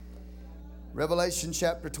Revelation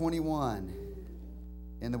chapter 21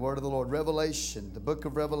 in the word of the Lord. Revelation, the book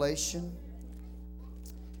of Revelation,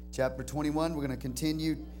 chapter 21. We're going to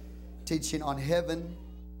continue teaching on heaven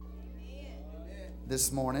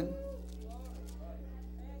this morning.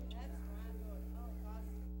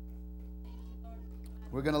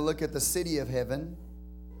 We're going to look at the city of heaven.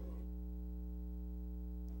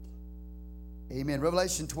 Amen.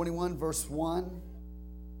 Revelation 21 verse 1.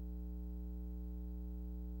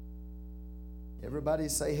 Everybody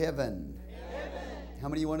say heaven. Heaven. How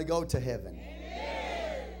many of you want to go to heaven?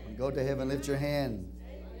 Amen. Go to heaven. Lift your hand.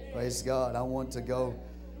 Amen. Praise God. I want to go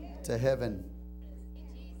to heaven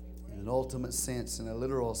in an ultimate sense, in a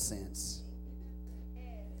literal sense.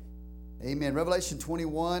 Amen. Revelation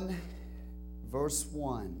 21 verse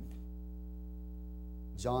 1.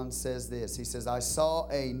 John says this. He says, I saw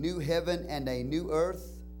a new heaven and a new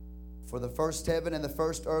earth, for the first heaven and the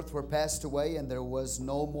first earth were passed away, and there was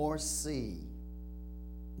no more sea.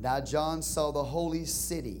 Now John saw the holy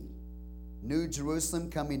city, New Jerusalem,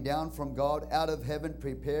 coming down from God out of heaven,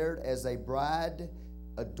 prepared as a bride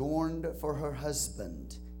adorned for her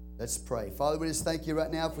husband. Let's pray. Father, we just thank you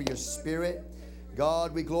right now for your Spirit.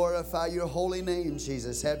 God, we glorify your holy name,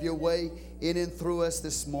 Jesus. Have your way in and through us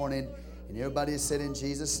this morning. And everybody said in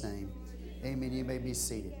Jesus' name, amen. You may be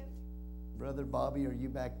seated. Brother Bobby, are you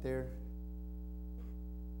back there?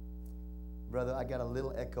 Brother, I got a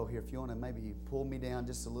little echo here. If you want to maybe pull me down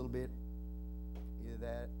just a little bit. Either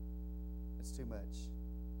that. That's too much.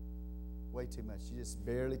 Way too much. You just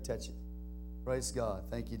barely touch it. Praise God.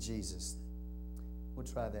 Thank you, Jesus. We'll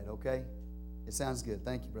try that, okay? It sounds good.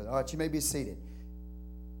 Thank you, brother. All right, you may be seated.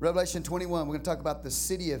 Revelation 21, we're going to talk about the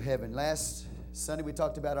city of heaven. Last Sunday we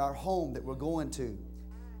talked about our home that we're going to.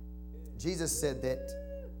 Jesus said that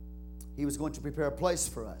he was going to prepare a place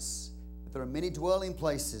for us. There are many dwelling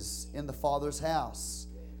places in the Father's house.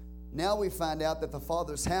 Now we find out that the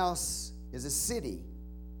Father's house is a city.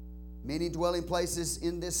 Many dwelling places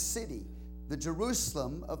in this city. The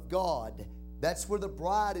Jerusalem of God. That's where the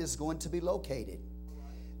bride is going to be located.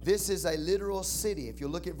 This is a literal city. If you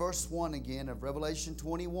look at verse 1 again of Revelation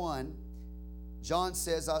 21, John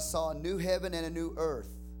says, I saw a new heaven and a new earth.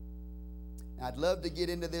 Now, I'd love to get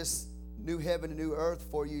into this new heaven and new earth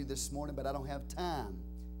for you this morning, but I don't have time.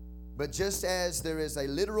 But just as there is a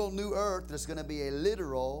literal new earth, there's going to be a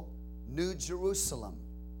literal new Jerusalem.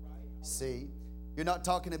 See, you're not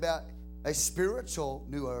talking about a spiritual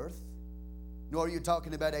new earth, nor are you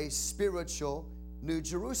talking about a spiritual new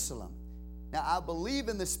Jerusalem. Now, I believe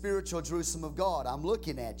in the spiritual Jerusalem of God. I'm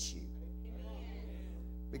looking at you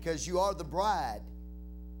because you are the bride.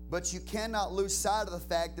 But you cannot lose sight of the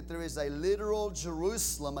fact that there is a literal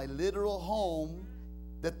Jerusalem, a literal home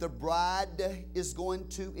that the bride is going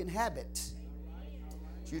to inhabit.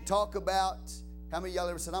 So you talk about, how many of y'all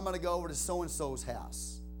ever said, I'm going to go over to so-and-so's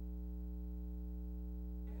house.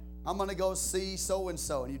 I'm going to go see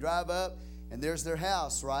so-and-so. And you drive up, and there's their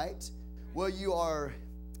house, right? Well, you are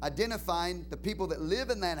identifying the people that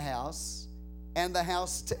live in that house and the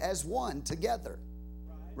house as one together,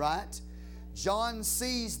 right? John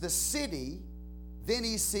sees the city, then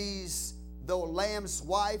he sees the Lamb's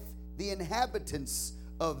wife, the inhabitants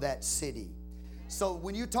of that city. So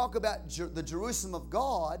when you talk about the Jerusalem of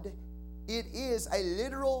God, it is a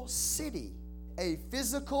literal city, a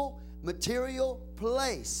physical, material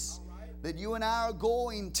place that you and I are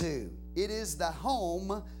going to. It is the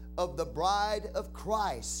home of the bride of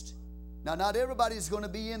Christ. Now, not everybody is going to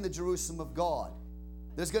be in the Jerusalem of God.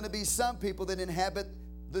 There's going to be some people that inhabit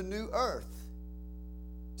the new earth.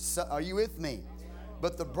 So, are you with me?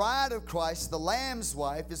 But the bride of Christ, the Lamb's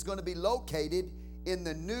wife, is going to be located in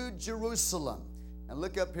the New Jerusalem. And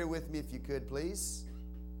look up here with me if you could, please.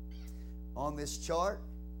 On this chart,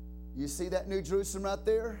 you see that New Jerusalem right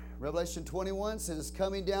there? Revelation 21 says it's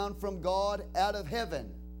coming down from God out of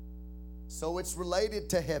heaven. So it's related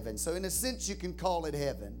to heaven. So in a sense, you can call it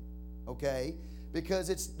heaven, okay? Because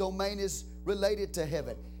its domain is related to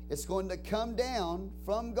heaven. It's going to come down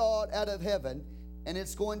from God out of heaven, and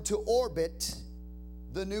it's going to orbit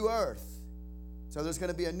the new earth. So there's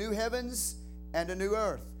going to be a new heavens and a new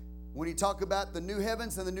earth. When you talk about the new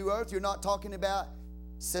heavens and the new earth, you're not talking about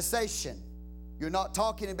cessation. You're not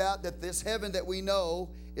talking about that this heaven that we know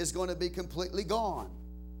is going to be completely gone.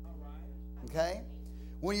 Okay?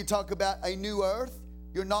 When you talk about a new earth,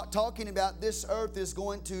 you're not talking about this earth is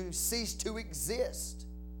going to cease to exist.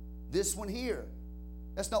 This one here.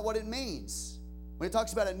 That's not what it means. When it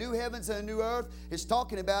talks about a new heavens and a new earth, it's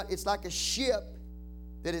talking about it's like a ship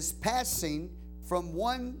that is passing from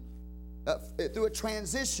through a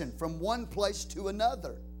transition from one place to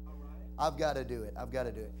another. I've got to do it.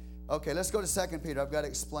 Okay, let's go to 2 Peter. I've got to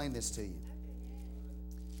explain this to you.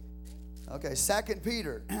 Okay, 2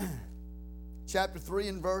 Peter chapter 3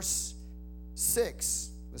 and verse 6.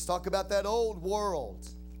 Let's talk about that old world.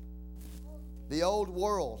 The old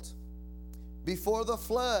world. Before the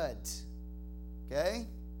flood. Okay?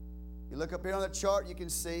 You look up here on the chart, you can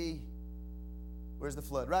see, where's the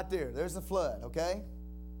flood? Right there. There's the flood, okay?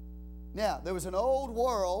 Now, there was an old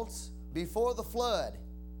world before the flood.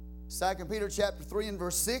 2 Peter chapter 3 and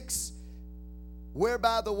verse 6.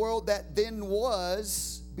 Whereby the world that then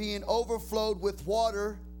was, being overflowed with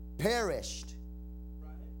water, perished.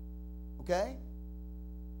 Okay?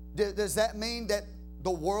 Does that mean that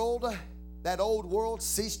the world, that old world,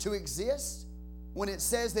 ceased to exist? When it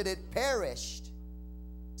says that it perished,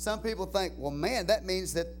 some people think, well, man, that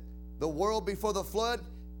means that the world before the flood,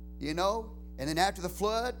 you know, and then after the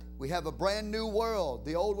flood, we have a brand new world.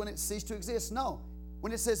 The old one, it ceased to exist. No.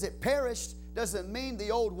 When it says it perished, doesn't mean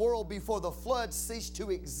the old world before the flood ceased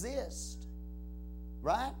to exist.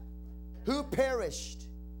 Right? Who perished?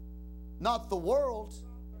 Not the world,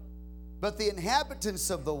 but the inhabitants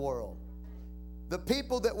of the world. The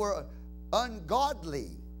people that were ungodly,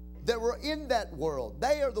 that were in that world,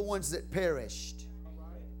 they are the ones that perished.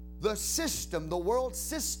 The system, the world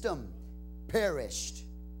system perished.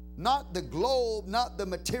 Not the globe, not the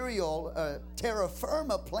material terra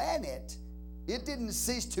firma planet. It didn't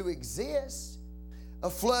cease to exist. A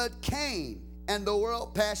flood came and the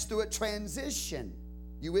world passed through a transition.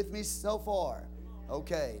 You with me so far?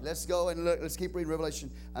 Okay, let's go and look, let's keep reading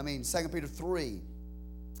 2 Peter 3.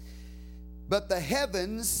 But the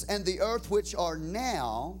heavens and the earth which are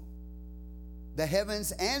now, the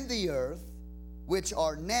heavens and the earth which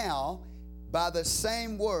are now, by the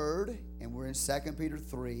same word, and we're in 2 Peter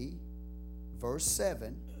 3, verse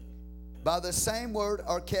 7, by the same word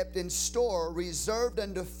are kept in store, reserved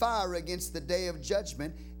unto fire against the day of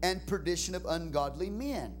judgment and perdition of ungodly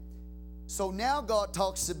men. So now God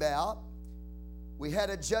talks about, we had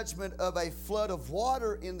a judgment of a flood of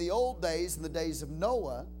water in the old days, in the days of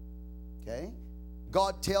Noah. Okay?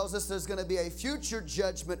 God tells us there's going to be a future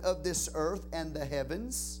judgment of this earth and the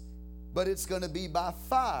heavens, but it's going to be by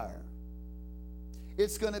fire.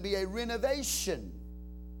 It's going to be a renovation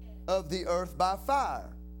of the earth by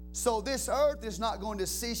fire. So this earth is not going to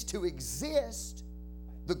cease to exist.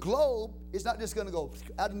 The globe is not just going to go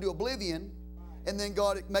out into oblivion and then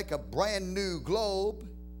God make a brand new globe.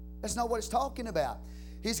 That's not what it's talking about.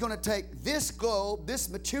 He's going to take this globe, this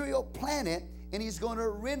material planet, and He's going to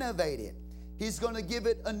renovate it. He's going to give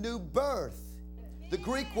it a new birth. The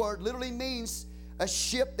Greek word literally means a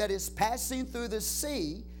ship that is passing through the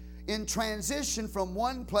sea in transition from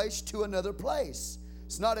one place to another place.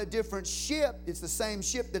 It's not a different ship. It's the same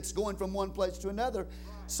ship that's going from one place to another.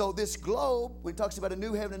 So this globe, when it talks about a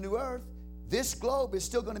new heaven and new earth, this globe is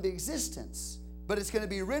still going to be existence, but it's going to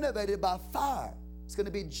be renovated by fire. It's going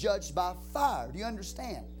to be judged by fire. Do you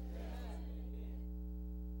understand?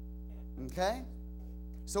 Okay?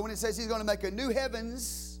 So when it says He's going to make a new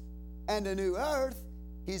heavens and a new earth,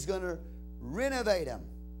 He's going to renovate them.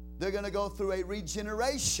 They're going to go through a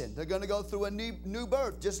regeneration. They're going to go through a new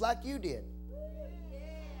birth, just like you did.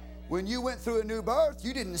 When you went through a new birth,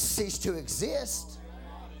 you didn't cease to exist.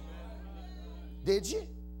 Did you?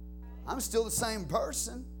 I'm still the same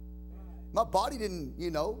person. My body didn't,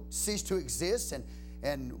 cease to exist.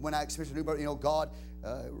 And when I experienced a new birth, God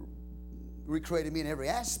recreated me in every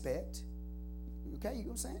aspect. Okay, you know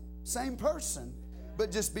what I'm saying? Same person, but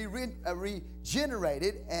just be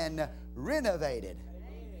regenerated and renovated.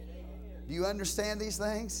 Do you understand these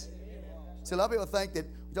things? See, a lot of people think that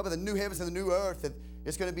we talk about the new heavens and the new earth, that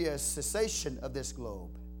it's going to be a cessation of this globe.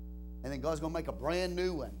 And then God's going to make a brand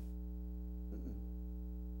new one.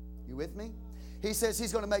 You with me? He says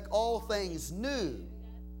He's going to make all things new.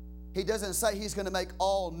 He doesn't say He's going to make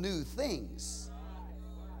all new things.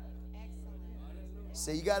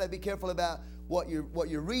 See, you got to be careful about what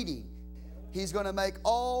you're reading. He's going to make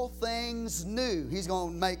all things new. He's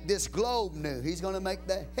going to make this globe new. He's going to make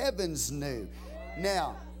the heavens new.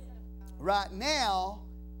 Now, right now,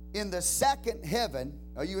 in the second heaven,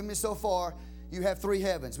 are you with me so far? You have three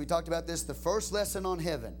heavens. We talked about this the first lesson on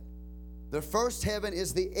heaven. The first heaven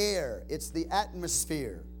is the air. It's the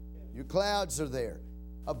atmosphere. Your clouds are there.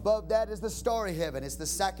 Above that is the starry heaven. It's the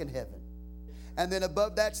second heaven. And then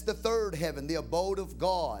above that's the third heaven, the abode of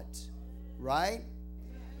God. Right?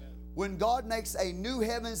 When God makes a new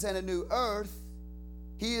heavens and a new earth,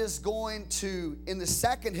 He is going to, in the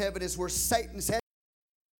second heaven is where Satan's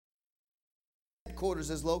headquarters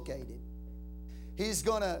is located. He's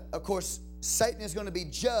going to, of course, Satan is going to be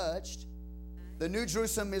judged. The New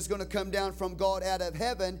Jerusalem is going to come down from God out of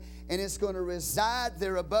heaven, and it's going to reside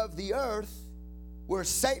there above the earth where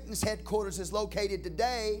Satan's headquarters is located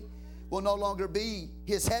today. will no longer be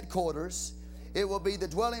his headquarters. It will be the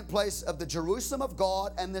dwelling place of the Jerusalem of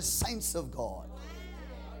God and the saints of God.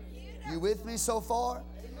 You with me so far?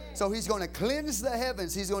 So he's going to cleanse the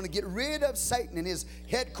heavens. He's going to get rid of Satan and his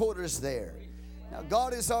headquarters there. Now,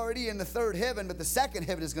 God is already in the third heaven, but the second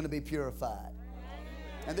heaven is going to be purified.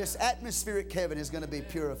 And this atmospheric heaven is going to be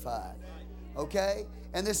purified. Okay?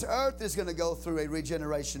 And this earth is going to go through a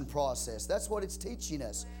regeneration process. That's what it's teaching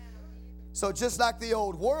us. So just like the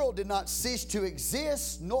old world did not cease to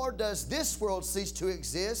exist, nor does this world cease to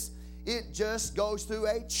exist, it just goes through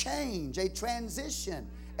a change, a transition,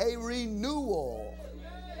 a renewal.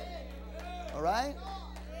 All right?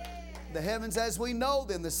 The heavens as we know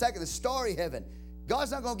them, the starry heaven.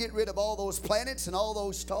 God's not going to get rid of all those planets and all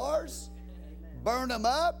those stars, burn them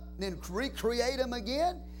up, and then recreate them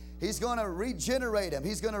again. He's going to regenerate them.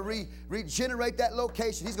 He's going to regenerate that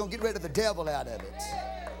location. He's going to get rid of the devil out of it.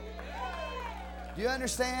 Do you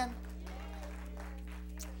understand?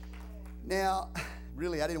 Now,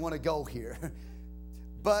 really, I didn't want to go here.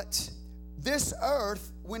 But this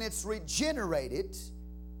earth, when it's regenerated,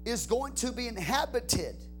 is going to be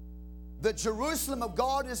inhabited. The Jerusalem of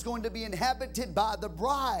God is going to be inhabited by the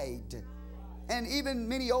bride. And even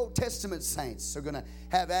many Old Testament saints are going to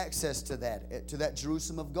have access to that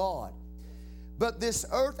Jerusalem of God. But this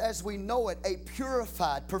earth as we know it, a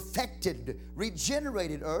purified, perfected,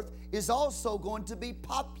 regenerated earth, is also going to be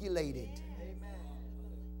populated.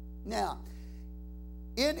 Now,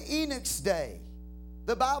 in Enoch's day,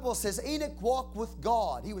 the Bible says Enoch walked with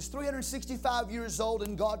God. He was 365 years old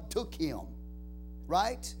and God took him.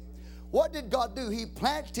 Right? What did God do? He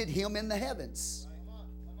planted him in the heavens.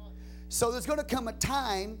 So there's going to come a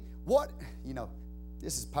time,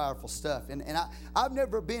 this is powerful stuff. And I've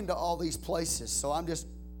never been to all these places, so I'm just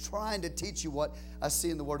trying to teach you what I see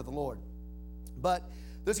in the Word of the Lord. But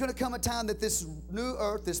there's going to come a time that this new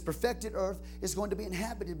earth, this perfected earth, is going to be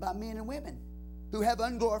inhabited by men and women who have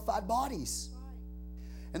unglorified bodies.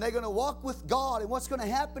 And they're going to walk with God, and what's going to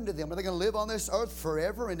happen to them? Are they going to live on this earth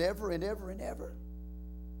forever and ever and ever and ever?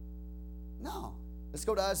 No. Let's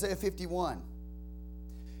go to Isaiah 51.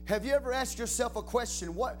 Have you ever asked yourself a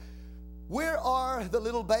question? Where are the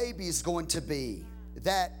little babies going to be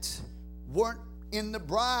that weren't in the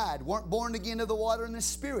bride, weren't born again of the water and the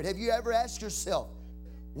Spirit? Have you ever asked yourself,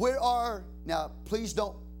 now please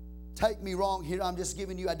don't take me wrong here, I'm just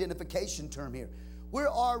giving you identification term here. Where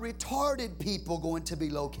are retarded people going to be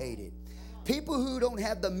located? People who don't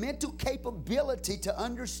have the mental capability to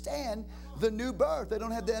understand the new birth. They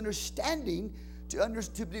don't have the understanding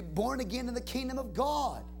to be born again in the kingdom of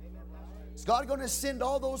God. Is God going to send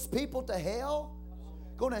all those people to hell?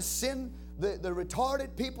 Going to send the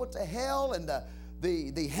retarded people to hell, and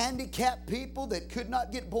the handicapped people that could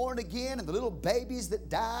not get born again, and the little babies that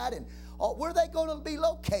died, and where are they going to be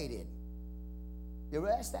located? You ever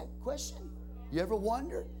asked that question? You ever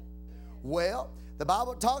wondered? Well, the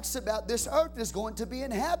Bible talks about this earth is going to be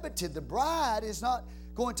inhabited. The bride is not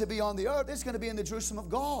going to be on the earth. It's going to be in the Jerusalem of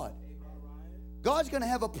God. God's going to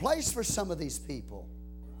have a place for some of these people.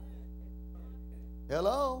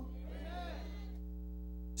 Hello?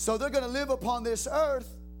 So they're going to live upon this earth.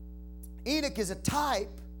 Enoch is a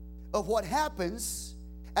type of what happens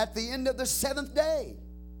at the end of the seventh day,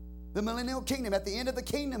 the millennial kingdom, at the end of the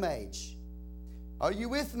kingdom age. Are you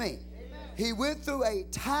with me? He went through a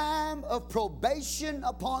time of probation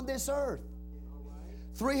upon this earth.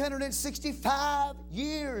 365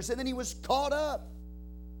 years, and then he was caught up.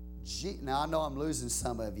 Now, I know I'm losing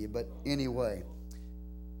some of you, but anyway.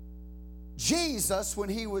 Jesus, when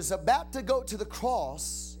he was about to go to the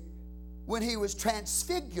cross, when he was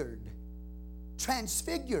transfigured,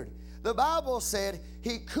 the Bible said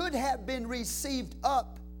he could have been received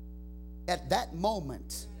up at that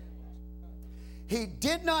moment. He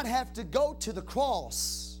did not have to go to the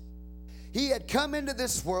cross. He had come into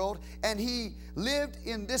this world and he lived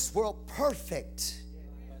in this world perfect.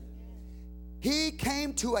 He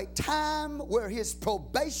came to a time where his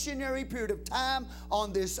probationary period of time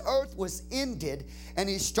on this earth was ended, and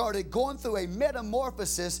he started going through a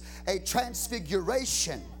metamorphosis, a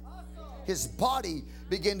transfiguration. His body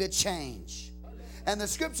began to change. And the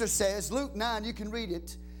scripture says, Luke 9, you can read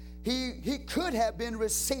it, he could have been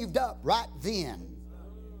received up right then.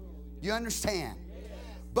 You understand?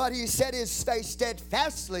 But he set his face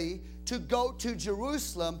steadfastly to go to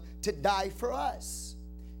Jerusalem to die for us.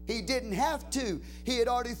 He didn't have to. He had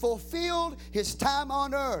already fulfilled his time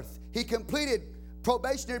on earth. He completed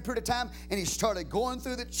probationary period of time, and he started going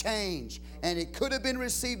through the change. And it could have been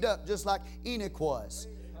received up just like Enoch was.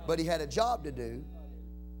 But he had a job to do,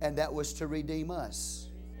 and that was to redeem us.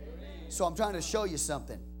 So I'm trying to show you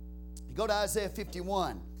something. You go to Isaiah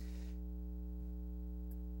 51.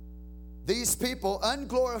 These people,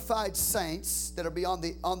 unglorified saints that are beyond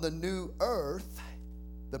on the new earth,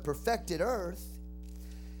 the perfected earth,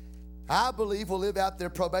 I believe will live out their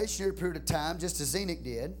probationary period of time just as Enoch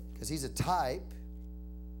did, because he's a type.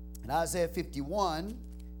 In Isaiah 51,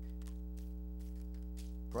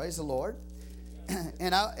 praise the Lord.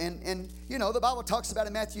 And you know, the Bible talks about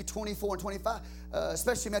in Matthew 24 and 25,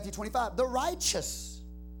 especially Matthew 25, the righteous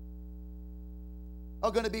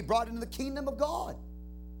are going to be brought into the kingdom of God.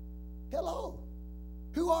 Hello.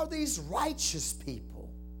 Who are these righteous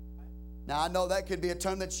people? Now, I know that could be a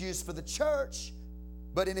term that's used for the church,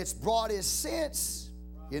 but in its broadest sense,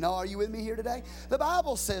 you know, are you with me here today? The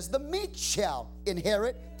Bible says the meek shall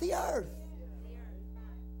inherit the earth.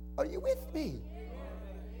 Are you with me?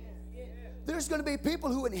 There's going to be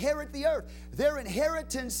people who inherit the earth. Their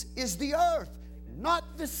inheritance is the earth,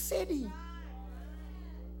 not the city.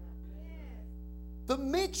 The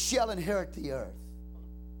meek shall inherit the earth.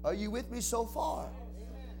 Are you with me so far?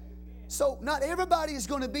 So not everybody is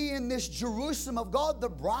going to be in this Jerusalem of God. The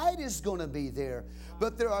bride is going to be there.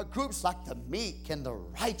 But there are groups like the meek and the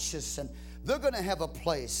righteous, and they're going to have a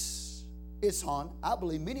place. It's on, I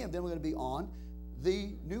believe many of them are going to be on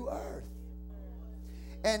the new earth.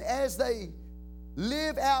 And as they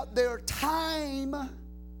live out their time,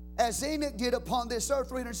 as Enoch did upon this earth,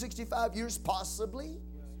 365 years possibly,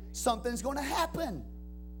 something's going to happen.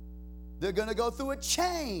 They're going to go through a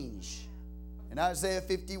change. In Isaiah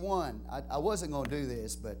 51, I wasn't going to do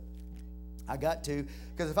this, but I got to,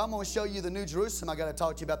 because if I'm going to show you the new Jerusalem, I got to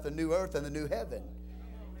talk to you about the new earth and the new heaven.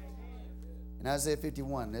 In Isaiah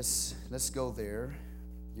 51, let's go there.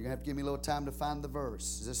 You're going to have to give me a little time to find the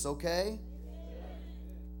verse. Is this okay?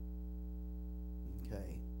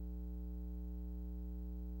 Okay.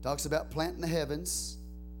 Talks about planting the heavens.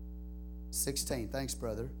 16. Thanks,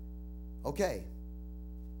 brother. Okay.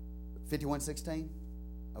 51:16.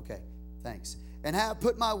 Okay. Thanks. And I have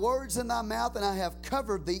put my words in thy mouth, and I have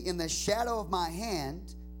covered thee in the shadow of my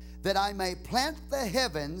hand, that I may plant the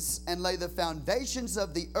heavens and lay the foundations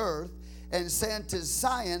of the earth, and say unto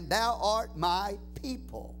Zion, thou art my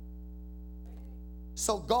people.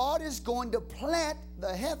 So God is going to plant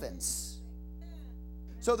the heavens.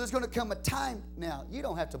 So there's going to come a time, now you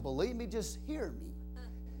don't have to believe me, just hear me,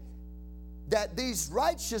 that these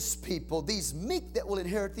righteous people, these meek that will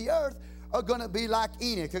inherit the earth, are going to be like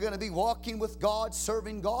Enoch. They're going to be walking with God,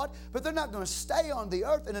 serving God, but they're not going to stay on the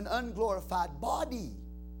earth in an unglorified body.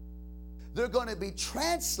 They're going to be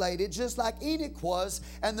translated just like Enoch was,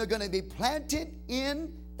 and they're going to be planted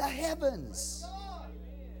in the heavens.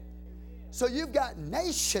 So you've got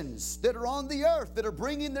nations that are on the earth that are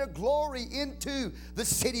bringing their glory into the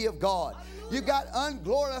city of God. You've got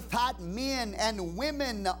unglorified men and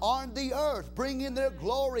women on the earth bringing their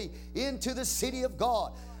glory into the city of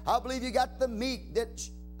God. I believe you got the meek that,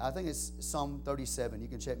 I think it's Psalm 37. You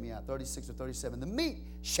can check me out, 36 or 37. The meek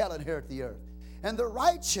shall inherit the earth. And the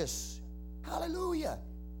righteous, hallelujah,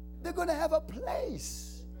 they're going to have a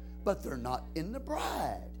place, but they're not in the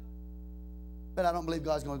bride. But I don't believe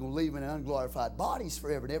God's going to leave in unglorified bodies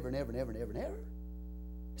forever and ever and ever and ever and ever and ever.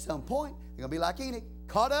 At some point, they're going to be like Enoch,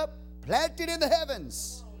 caught up, planted in the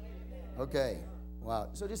heavens. Okay, wow.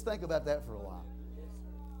 So just think about that for a while.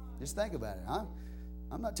 Just think about it.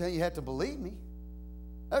 I'm not telling you have to believe me.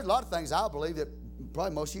 There's a lot of things I believe that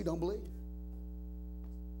probably most of you don't believe.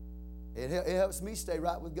 It helps me stay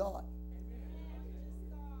right with God.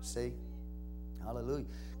 See? Hallelujah.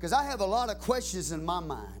 Because I have a lot of questions in my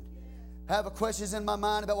mind. I have questions in my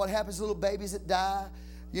mind about what happens to little babies that die.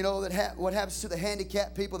 You know, what happens to the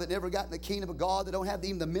handicapped people that never got in the kingdom of God, that don't have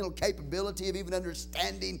even the mental capability of even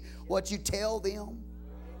understanding what you tell them.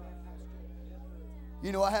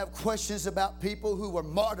 You know, I have questions about people who were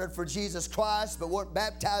martyred for Jesus Christ but weren't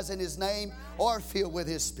baptized in His name or filled with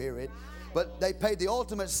His Spirit. But they paid the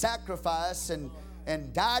ultimate sacrifice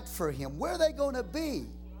and died for Him. Where are they going to be?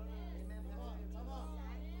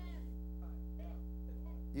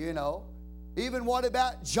 You know, even what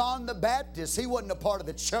about John the Baptist? He wasn't a part of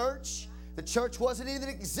the church. The church wasn't even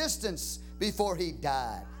in existence before he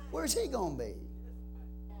died. Where's he going to be?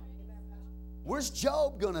 Where's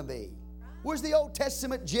Job going to be? Where's the Old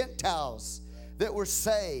Testament Gentiles that were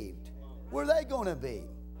saved? Where are they going to be?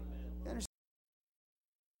 You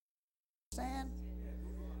understand?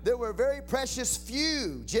 There were very precious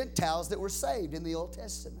few Gentiles that were saved in the Old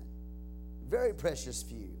Testament. Very precious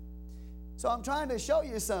few. So I'm trying to show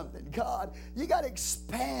you something. God, you got to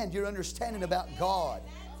expand your understanding about God.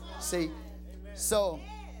 See? So,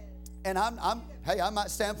 and I might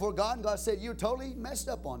stand for God, and God said, you're totally messed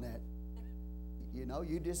up on that. You know,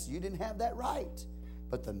 you didn't have that right.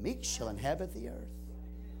 But the meek shall inhabit the earth.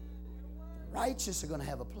 The righteous are going to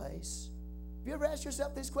have a place. Have you ever asked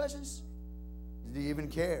yourself these questions? Do you even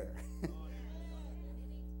care?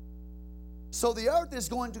 So the earth is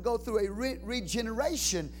going to go through a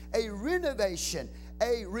regeneration, a renovation,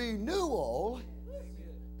 a renewal.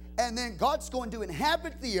 And then God's going to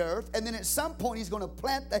inhabit the earth. And then at some point He's going to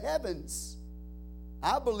plant the heavens.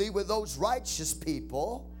 I believe with those righteous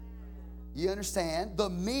people, you understand, the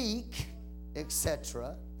meek,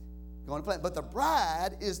 etc. Going to plant. But the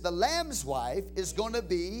bride is the Lamb's wife, is going to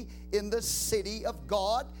be in the city of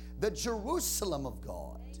God, the Jerusalem of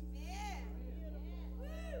God.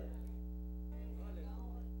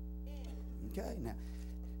 Okay, now,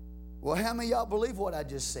 well, how many of y'all believe what I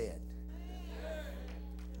just said?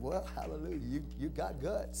 Well, hallelujah, you got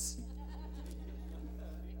guts.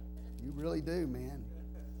 You really do, man.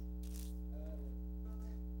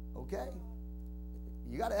 Okay?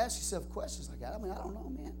 You got to ask yourself questions like that. I mean, I don't know,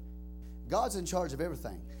 man. God's in charge of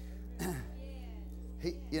everything.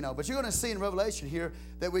 But you're going to see in Revelation here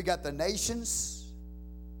that we got the nations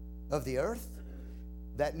of the earth,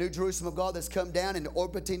 that new Jerusalem of God that's come down and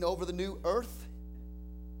orbiting over the new earth.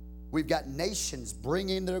 We've got nations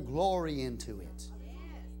bringing their glory into it.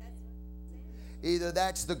 Either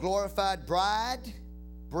that's the glorified bride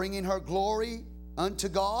bringing her glory unto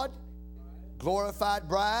God, glorified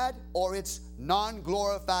bride, or it's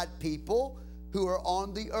non-glorified people who are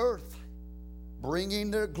on the earth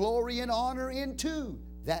bringing their glory and honor into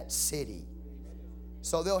that city.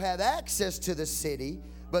 So they'll have access to the city,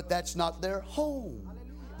 but that's not their home.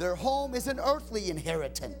 Their home is an earthly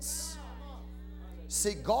inheritance.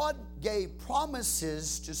 See, God gave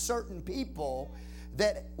promises to certain people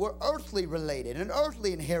that were earthly related. An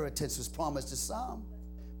earthly inheritance was promised to some.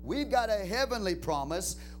 We've got a heavenly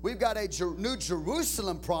promise. We've got a new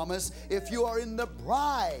Jerusalem promise if you are in the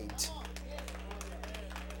bride.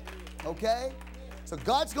 Okay? So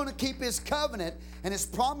God's going to keep His covenant and His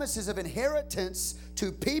promises of inheritance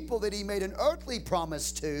to people that He made an earthly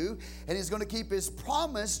promise to. And He's going to keep His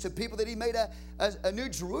promise to people that He made a new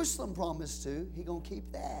Jerusalem promise to. He's going to keep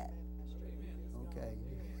that. Okay.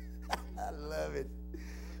 I love it.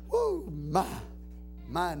 Woo,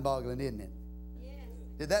 mind-boggling, isn't it?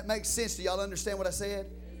 Did that make sense? Do y'all understand what I said?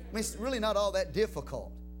 I mean, it's really not all that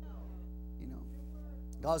difficult.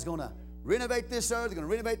 God's going to renovate this earth. He's going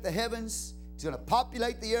to renovate the heavens. He's going to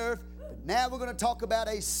populate the earth. But now we're going to talk about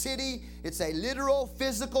a city. It's a literal,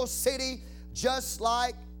 physical city, just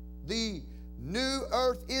like the new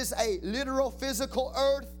earth is a literal, physical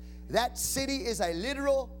earth. That city is a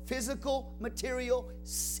literal, physical, material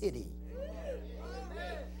city.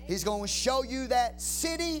 He's going to show you that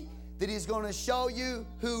city, that He's going to show you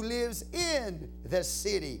who lives in the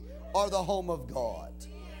city or the home of God.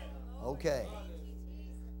 Okay.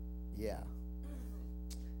 Yeah.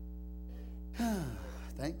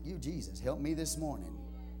 Thank you, Jesus. Help me this morning.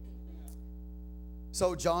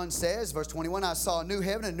 So John says, verse 21, I saw a new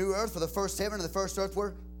heaven and a new earth, for the first heaven and the first earth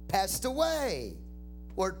were passed away.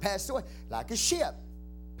 Word passed away. Like a ship.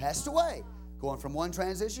 Passed away. Going from one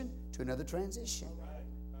transition to another transition.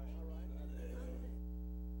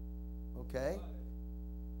 Okay?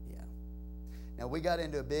 Yeah. Now, we got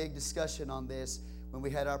into a big discussion on this when we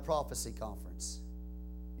had our prophecy conference.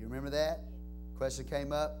 You remember that? Question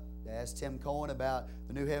came up. They asked Tim Cohen about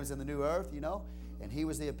the new heavens and the new earth, and he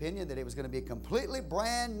was the opinion that it was going to be a completely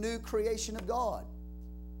brand new creation of God.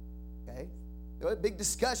 Okay? There was a big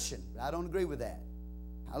discussion. I don't agree with that.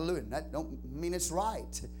 Hallelujah. That don't mean it's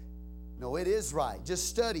right. No, it is right. Just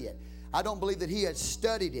study it. I don't believe that he had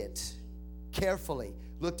studied it carefully,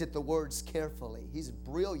 looked at the words carefully. He's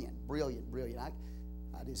brilliant.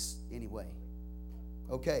 Anyway.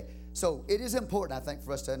 Okay, so it is important, I think,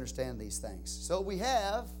 for us to understand these things. So we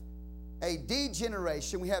have a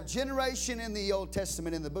degeneration. We have generation in the Old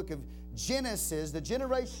Testament in the book of Genesis, the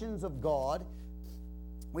generations of God.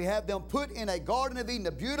 We have them put in a Garden of Eden,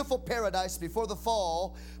 a beautiful paradise before the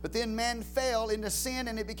fall, but then man fell into sin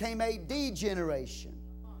and it became a degeneration.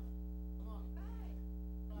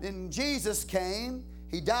 Then Jesus came.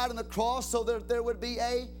 He died on the cross so that there would be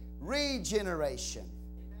a regeneration.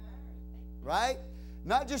 Right?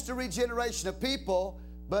 Not just a regeneration of people,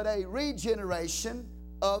 but a regeneration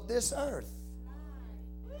of this earth.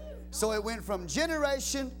 So it went from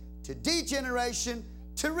generation to degeneration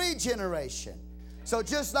to regeneration. So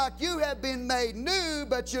just like you have been made new,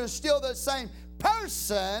 but you're still the same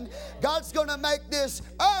person, God's going to make this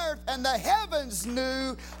earth and the heavens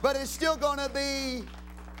new, but it's still going to be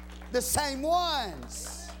the same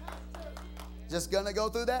ones. Just going to go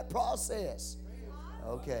through that process.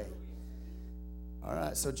 Okay. All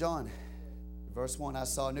right, so John, verse 1, I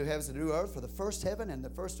saw new heavens and new earth, for the first heaven and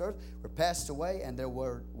the first earth were passed away, and there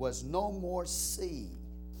was no more sea.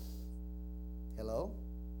 Hello?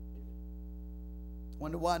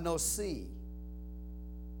 Wonder why no sea.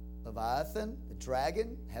 Leviathan, the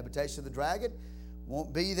dragon, habitation of the dragon,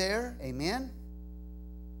 won't be there. Amen.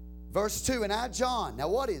 Verse 2, and I, John, now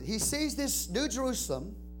what is it? He sees this New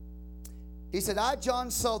Jerusalem. He said, I, John,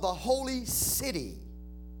 saw the holy city.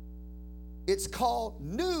 It's called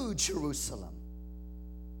New Jerusalem.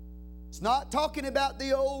 It's not talking about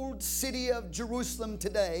the old city of Jerusalem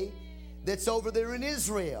today that's over there in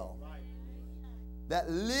Israel. That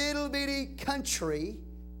little bitty country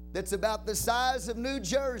that's about the size of New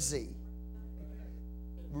Jersey.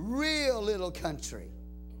 Real little country.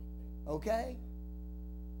 Okay?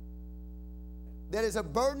 That is a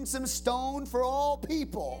burdensome stone for all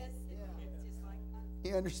people.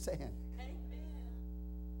 You understand?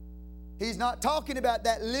 He's not talking about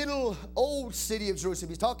that little old city of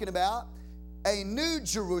Jerusalem. He's talking about a new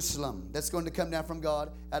Jerusalem that's going to come down from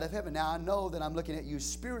God out of heaven. Now, I know that I'm looking at you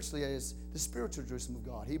spiritually as the spiritual Jerusalem of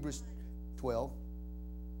God. Hebrews 12.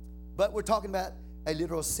 But we're talking about a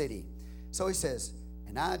literal city. So he says,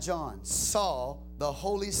 and I, John, saw the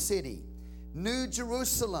holy city, New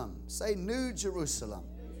Jerusalem. Say, New Jerusalem.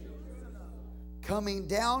 Coming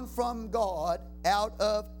down from God out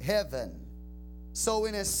of heaven. So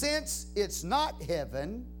in a sense, it's not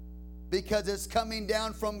heaven because it's coming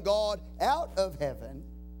down from God out of heaven.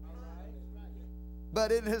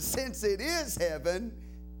 But in a sense, it is heaven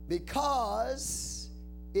because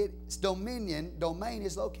its domain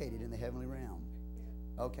is located in the heavenly realm.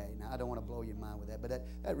 Okay, now I don't want to blow your mind with that, but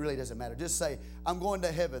that really doesn't matter. Just say, I'm going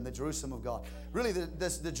to heaven, the Jerusalem of God. Really,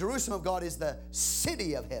 the Jerusalem of God is the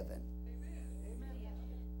city of heaven.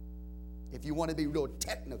 If you want to be real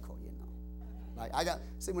technical, you know. Like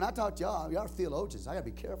when I talk to y'all are theologians. I got to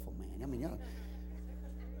be careful, man. I mean,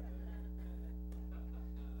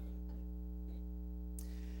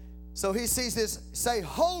 So he sees this, say,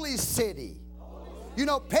 holy city. You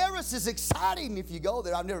know, Paris is exciting if you go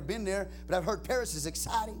there. I've never been there, but I've heard Paris is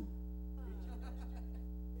exciting.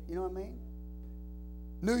 You know what I mean?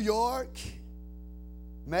 New York,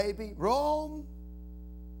 maybe. Rome.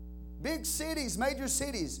 Big cities, major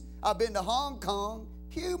cities. I've been to Hong Kong.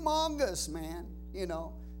 Humongous, man. You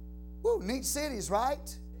know. Woo, neat cities,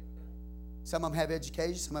 right? Some of them have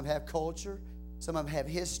education. Some of them have culture. Some of them have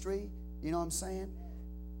history. You know what I'm saying?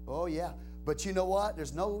 Oh, yeah. But you know what?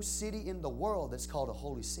 There's no city in the world that's called a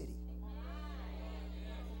holy city.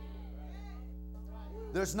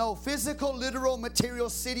 There's no physical, literal, material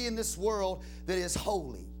city in this world that is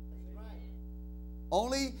holy.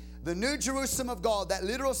 Only the New Jerusalem of God, that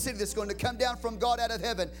literal city that's going to come down from God out of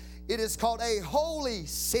heaven, it is called a holy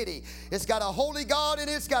city. It's got a holy God in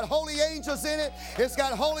it. It's got holy angels in it. It's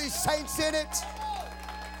got holy saints in it.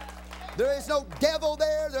 There is no devil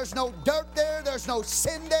there. There's no dirt there. There's no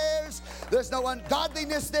sin there. There's no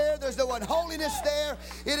ungodliness there. There's no unholiness there.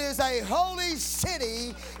 It is a holy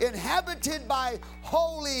city inhabited by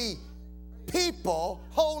holy people,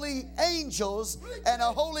 holy angels, and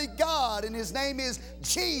a holy God, and His name is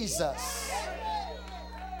Jesus.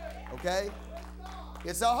 Okay?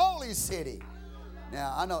 It's a holy city.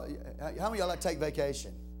 Now, I know, how many of y'all like to take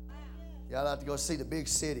vacation? Y'all like to go see the big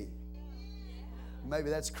city.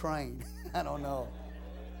 Maybe that's Crane. I don't know.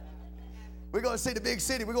 We're going to see the big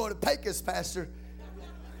city. We're going to Pecos, Pastor.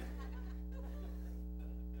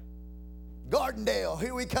 Gardendale,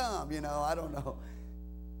 here we come. You know, I don't know.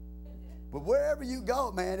 But wherever you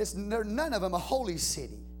go, man, none of them a holy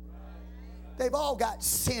city. They've all got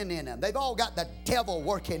sin in them. They've all got the devil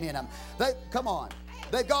working in them. Come on.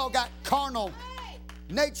 They've all got carnal,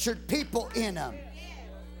 natured people in them.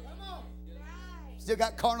 Still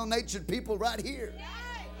got carnal natured people right here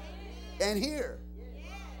and here.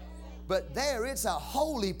 But there, it's a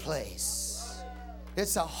holy place.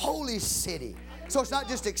 It's a holy city. So it's not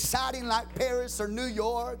just exciting like Paris or New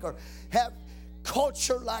York or have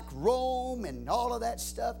culture like Rome and all of that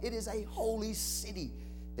stuff. It is a holy city.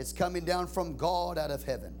 It's coming down from God out of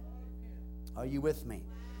heaven. Are you with me?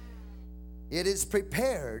 It is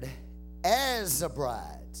prepared as a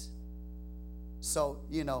bride. So,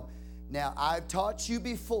 you know, now, I've taught you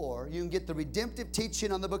before, you can get the redemptive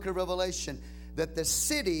teaching on the book of Revelation, that the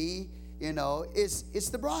city, you know, it's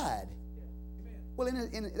the bride. Well,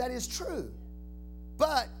 that is true.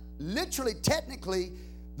 But literally, technically,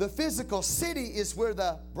 the physical city is where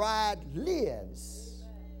the bride lives.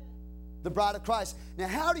 The bride of Christ. Now,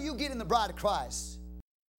 how do you get in the bride of Christ?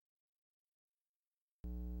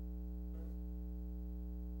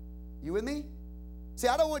 You with me? See,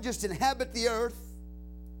 I don't want to just inhabit the earth.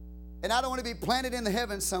 And I don't want to be planted in the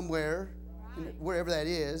heavens somewhere, wherever that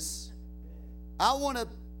is. I want to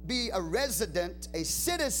be a resident, a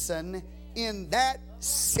citizen in that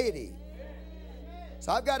city.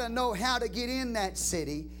 So I've got to know how to get in that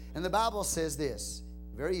city. And the Bible says this.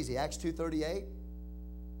 Very easy. Acts 2:38.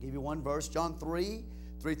 Give you one verse. John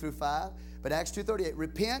 3:3-5. But Acts 2:38.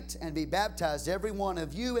 Repent and be baptized, every one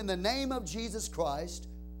of you, in the name of Jesus Christ,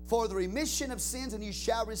 for the remission of sins, and you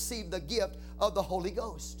shall receive the gift of the Holy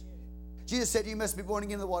Ghost. Jesus said you must be born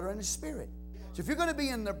again in the water and the Spirit. So if you're going to be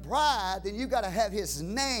in the bride, then you've got to have His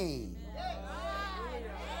name.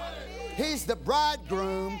 He's the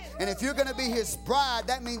bridegroom, and if you're going to be His bride,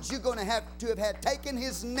 that means you're going to have had taken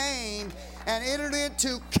His name and entered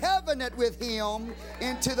into covenant with Him,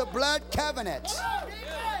 into the blood covenant.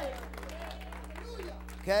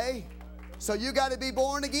 Okay? So you got to be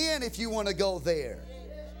born again if you want to go there.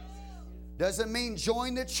 Doesn't mean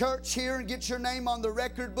join the church here and get your name on the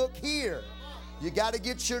record book here. You got to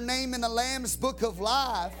get your name in the Lamb's Book of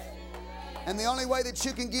Life. And the only way that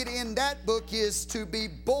you can get in that book is to be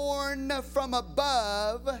born from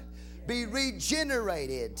above, be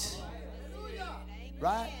regenerated.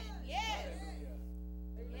 Right?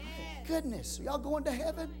 Goodness, are y'all going to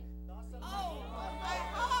heaven?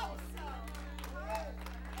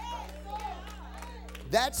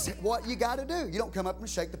 That's what you got to do. You don't come up and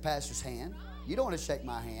shake the pastor's hand. You don't want to shake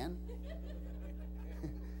my hand.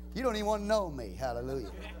 You don't even want to know me. Hallelujah.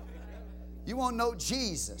 You want to know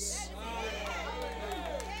Jesus.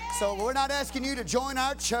 So we're not asking you to join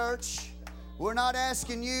our church. We're not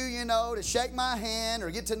asking you, to shake my hand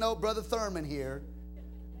or get to know Brother Thurman here.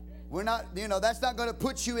 We're not, that's not going to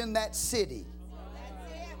put you in that city.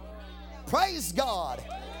 Praise God.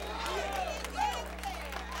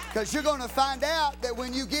 Because you're going to find out that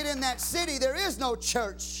when you get in that city, there is no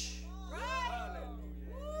church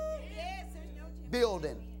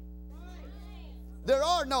building. There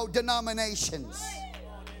are no denominations.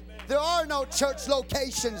 There are no church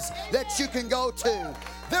locations that you can go to.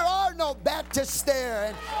 There are no Baptists there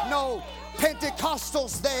and no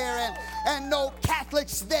Pentecostals there and no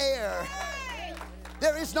Catholics there.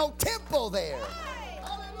 There is no temple there.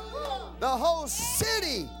 The whole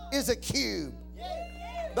city is a cube.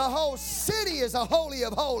 The whole city is a holy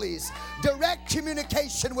of holies. Direct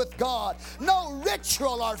communication with God. No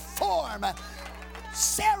ritual or form,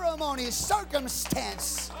 ceremony,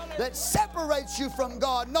 circumstance that separates you from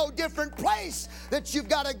God. No different place that you've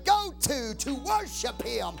got to go to worship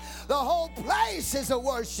Him. The whole place is a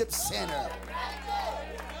worship center.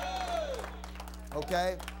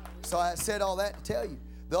 Okay? So I said all that to tell you.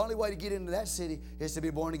 The only way to get into that city is to be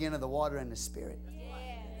born again of the water and the Spirit.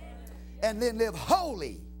 And then live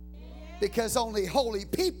holy. Because only holy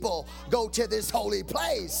people go to this holy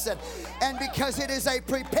place. And because it is a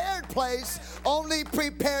prepared place, only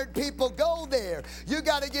prepared people go there. You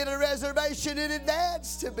got to get a reservation in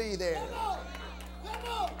advance to be there.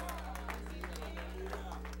 How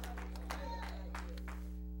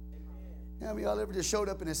many of y'all ever just showed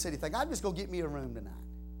up in a city thinking, I'm just going to get me a room tonight?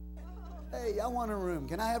 Hey, I want a room.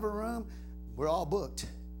 Can I have a room? We're all booked.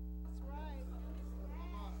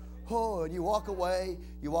 Oh, and you walk away,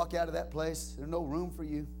 you walk out of that place, there's no room for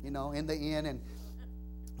you, in the inn, and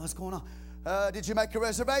what's going on? Did you make a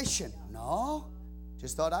reservation? No,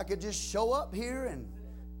 just thought I could just show up here and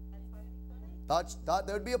thought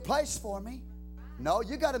there'd be a place for me. No,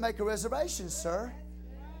 you got to make a reservation, sir.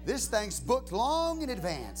 This thing's booked long in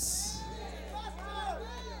advance.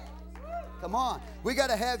 Come on, we got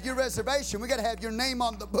to have your reservation. We got to have your name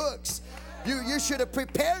on the books. You should have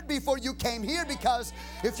prepared before you came here, because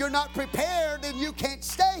if you're not prepared, then you can't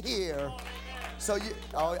stay here. So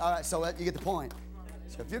all right, so you get the point.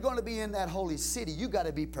 So if you're going to be in that holy city, you got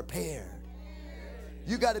to be prepared.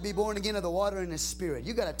 You got to be born again of the water and the Spirit.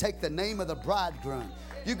 You got to take the name of the bridegroom.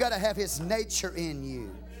 You got to have His nature in you.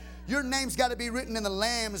 Your name's got to be written in the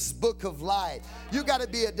Lamb's Book of Life. You got to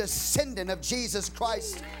be a descendant of Jesus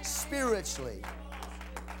Christ spiritually.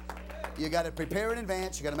 You got to prepare in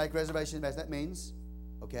advance. You got to make reservations in advance. That means,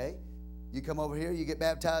 okay, you come over here, you get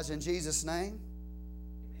baptized in Jesus' name.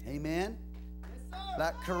 Amen.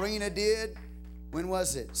 Like Karina did. When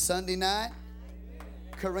was it? Sunday night.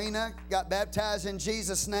 Karina got baptized in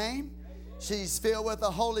Jesus' name. She's filled with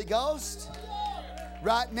the Holy Ghost.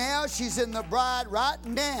 Right now, she's in the bride right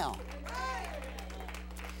now.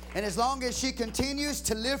 And as long as she continues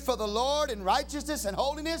to live for the Lord in righteousness and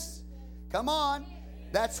holiness, come on,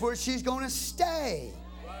 that's where she's going to stay.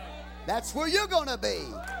 That's where you're going to be.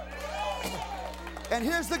 And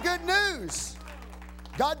here's the good news.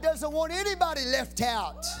 God doesn't want anybody left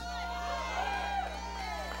out.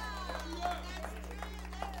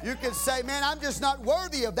 You can say, man, I'm just not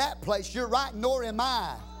worthy of that place. You're right, nor am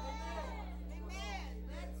I.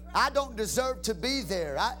 I don't deserve to be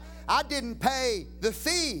there. I didn't pay the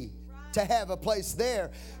fee to have a place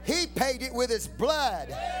there. He paid it with His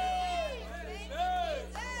blood.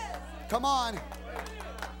 Come on.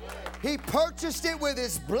 He purchased it with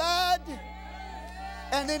His blood,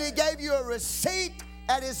 and then He gave you a receipt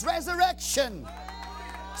at His resurrection.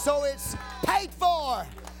 So it's paid for.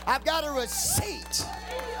 I've got a receipt.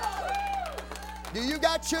 Do you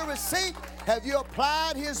got your receipt? Have you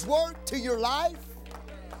applied His work to your life?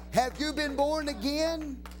 Have you been born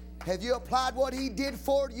again? Have you applied what He did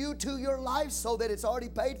for you to your life so that it's already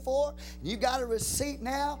paid for? You got a receipt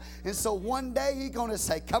now. And so one day He's going to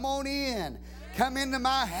say, come on in. Come into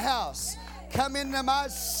my house. Come into my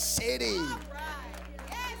city.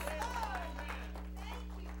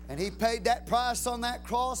 And He paid that price on that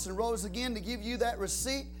cross and rose again to give you that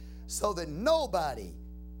receipt so that nobody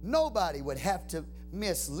would have to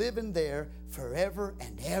miss living there forever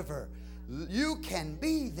and ever. You can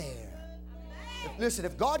be there. Listen,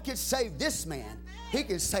 if God could save this man, He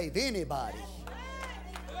can save anybody.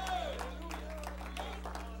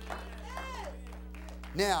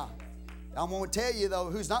 Now, I'm going to tell you, though,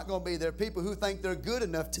 who's not going to be there. People who think they're good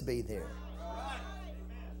enough to be there.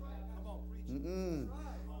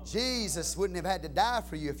 Jesus wouldn't have had to die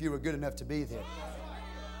for you if you were good enough to be there.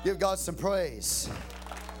 Give God some praise.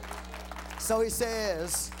 So He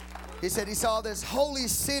says, He saw this holy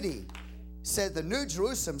city. He said the new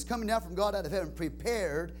Jerusalem's coming down from God out of heaven,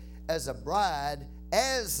 prepared as a bride,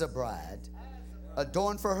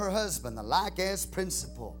 adorned for her husband, the like as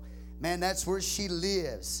principle. Man, that's where she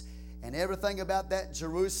lives. And everything about that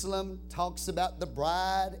Jerusalem talks about the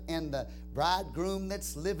bride and the bridegroom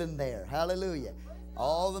that's living there. Hallelujah.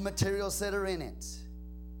 All the materials that are in it.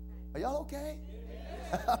 Are y'all okay?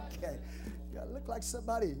 Okay. Y'all look like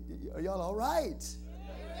somebody. Are y'all all right?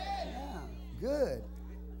 Yeah, good.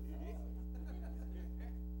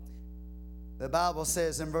 The Bible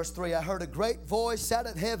says in verse 3, I heard a great voice out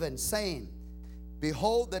of heaven saying,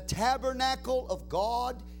 behold, the tabernacle of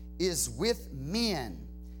God is with men,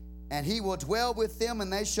 and He will dwell with them,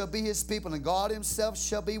 and they shall be His people, and God Himself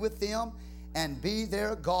shall be with them and be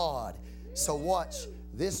their God. So watch,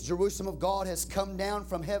 this Jerusalem of God has come down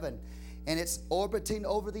from heaven, and it's orbiting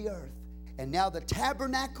over the earth. And now the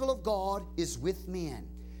tabernacle of God is with men.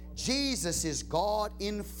 Jesus is God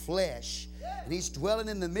in flesh, and He's dwelling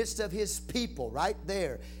in the midst of His people right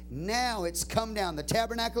there. Now it's come down. The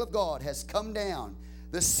tabernacle of God has come down.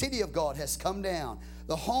 The city of God has come down.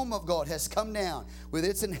 The home of God has come down with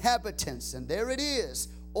its inhabitants, and there it is,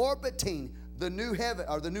 orbiting the new heaven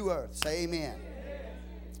or the new earth. Say amen.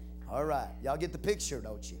 All right. Y'all get the picture,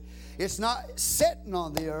 don't you? It's not sitting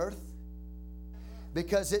on the earth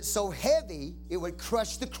because it's so heavy it would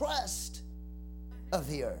crush the crust of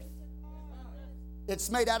the earth. It's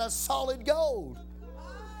made out of solid gold.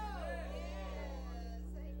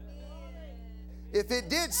 If it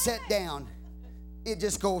did set down, it'd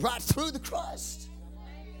just go right through the crust.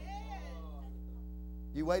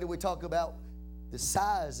 You wait till we talk about the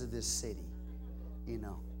size of this city, you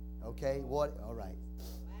know. Okay, what? All right.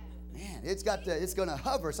 Man, it's going to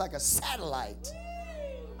hover. It's like a satellite.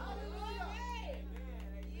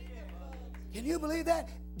 Can you believe that?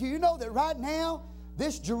 Do you know that right now,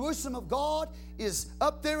 this Jerusalem of God is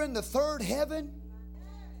up there in the third heaven?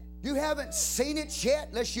 You haven't seen it yet,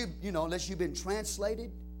 unless you've been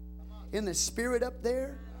translated in the Spirit up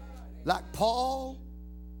there, like Paul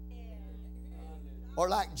or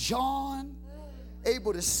like John,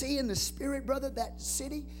 able to see in the Spirit, brother, that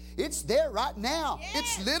city. It's there right now.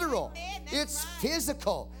 It's literal. It's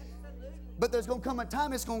physical. But there's going to come a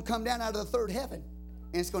time it's going to come down out of the third heaven,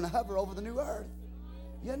 and it's going to hover over the new earth.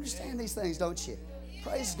 You understand these things, don't you?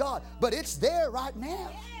 Praise God. But it's there right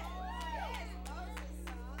now.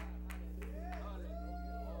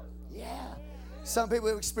 Yeah. Some people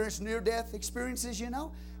who experience near-death experiences,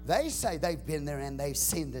 they say they've been there and they've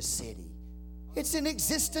seen the city. It's in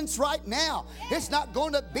existence right now. It's not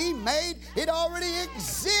going to be made. It already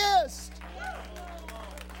exists.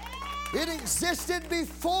 It existed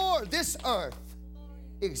before this earth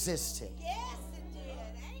existed. Yes, it did.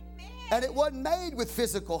 Amen. And it wasn't made with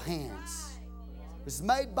physical hands. It was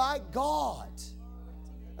made by God.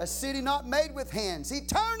 A city not made with hands.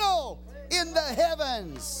 Eternal in the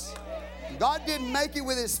heavens. God didn't make it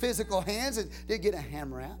with His physical hands and didn't get a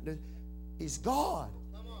hammer out. He's God.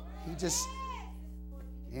 He just...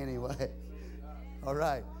 Anyway, all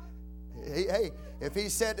right. Hey, if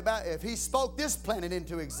He spoke this planet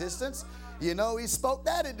into existence, He spoke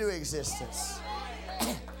that into existence.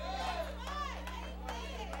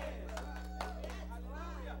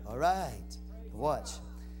 All right. Watch.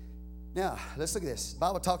 Now, let's look at this. The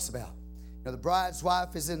Bible talks about, the bride's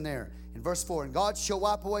wife is in there. In verse 4, and God shall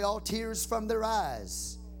wipe away all tears from their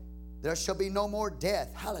eyes. There shall be no more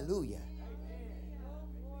death. Hallelujah.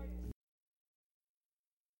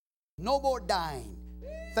 No more dying.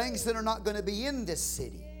 Things that are not going to be in this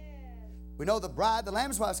city. We know the bride, the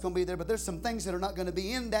Lamb's wife's going to be there, but there's some things that are not going to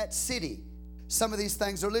be in that city. Some of these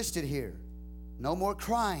things are listed here. No more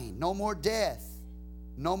crying, no more death,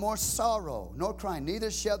 no more sorrow, nor crying. Neither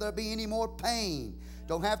shall there be any more pain.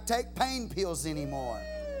 Don't have to take pain pills anymore.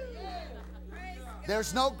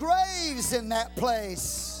 There's no graves in that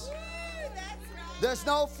place. There's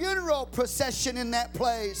no funeral procession in that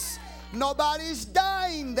place. Nobody's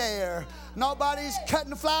dying there. Nobody's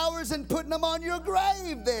cutting flowers and putting them on your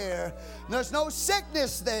grave there. There's no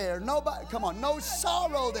sickness there. Nobody, come on, no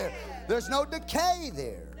sorrow there. There's no decay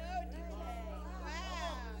there.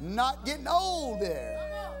 Not getting old there.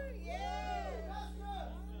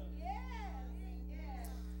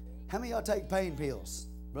 How many of y'all take pain pills?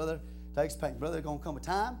 Brother takes pain. Brother, there's going to come a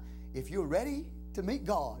time if you're ready to meet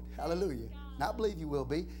God. Hallelujah. And I believe you will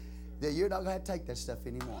be. That you're not going to have to take that stuff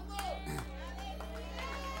anymore.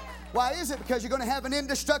 Why is it? Because you're going to have an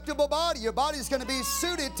indestructible body. Your body's going to be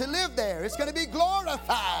suited to live there. It's going to be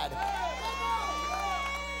glorified.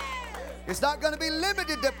 It's not going to be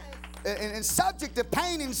limited to and subject to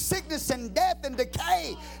pain and sickness and death and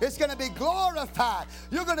decay. It's going to be glorified.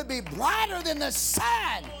 You're going to be brighter than the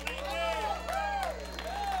sun.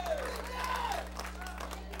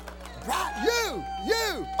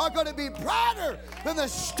 You are going to be brighter than the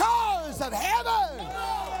stars of heaven.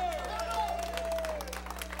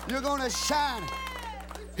 You're going to shine.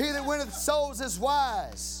 He that winneth souls is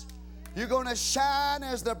wise. You're going to shine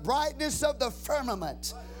as the brightness of the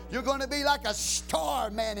firmament. You're going to be like a star,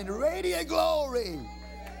 man, in radiant glory.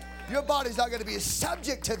 Your body's not going to be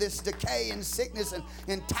subject to this decay and sickness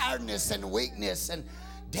and tiredness and weakness and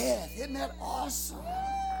death. Isn't that awesome?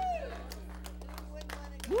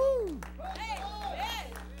 Woo!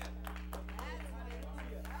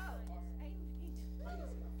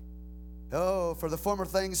 Oh, for the former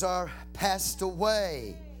things are passed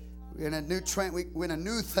away. We're in a new we're in a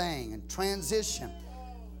new thing and transition.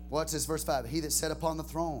 Watch this, verse 5. He that sat upon the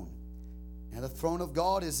throne. Now the throne of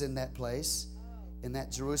God is in that place, in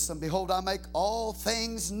that Jerusalem. Behold, I make all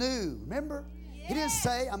things new. Remember? He didn't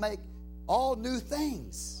say I make all new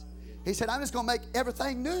things. He said, I'm just going to make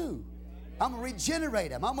everything new. I'm going to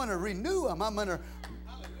regenerate them. I'm going to renew them. I'm going to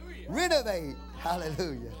renovate.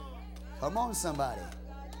 Hallelujah. Come on, somebody.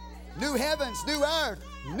 New heavens, new earth,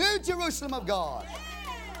 new Jerusalem of God.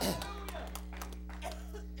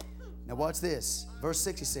 Now watch this. Verse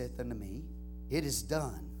 6, he saith unto me, it is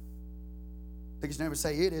done. Look at your neighbor and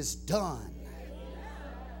say, it is done.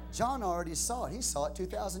 John already saw it. He saw it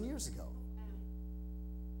 2,000 years ago.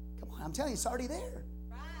 Come on, I'm telling you, it's already there.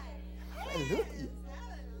 Hallelujah.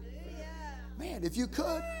 Man, if you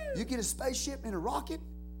could, you get a spaceship and a rocket,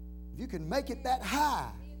 if you could make it that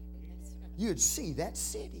high, you'd see that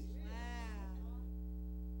city.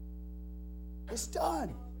 It's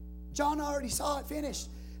done. John already saw it finished.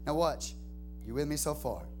 Now watch. You with me so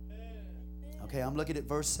far? Okay, I'm looking at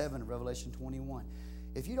verse 7 of Revelation 21.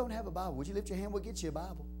 If you don't have a Bible, would you lift your hand? We'll get you a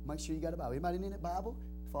Bible. Make sure you got a Bible. Anybody need a Bible?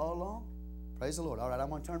 Follow along. Praise the Lord. All right, I'm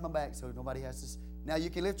going to turn my back so nobody has to. Now you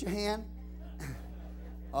can lift your hand.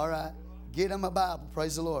 All right. Get them a Bible.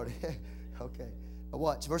 Praise the Lord. Okay. Now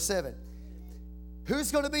watch. Verse 7.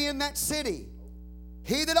 Who's going to be in that city?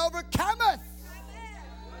 He that overcometh.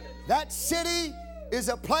 That city is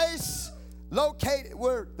a place located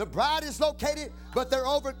where the bride is located, but they're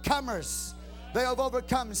overcomers. They have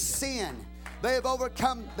overcome sin. They have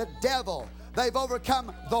overcome the devil. They've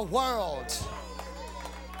overcome the world.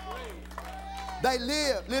 They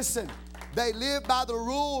live, listen, they live by the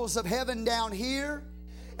rules of heaven down here.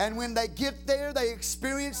 And when they get there, they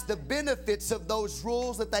experience the benefits of those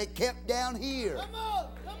rules that they kept down here. Come on.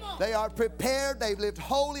 They are prepared, they've lived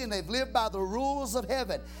holy, and they've lived by the rules of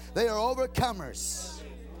heaven. They are overcomers.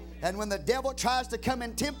 And when the devil tries to come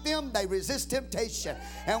and tempt them, they resist temptation.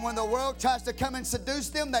 And when the world tries to come and seduce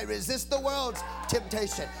them, they resist the world's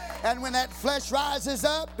temptation. And when that flesh rises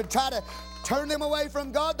up and try to turn them away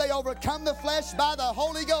from God, they overcome the flesh by the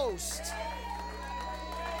Holy Ghost.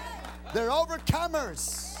 They're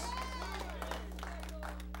overcomers.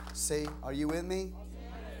 See, are you with me?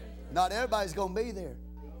 Not everybody's going to be there.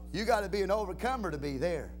 You got to be an overcomer to be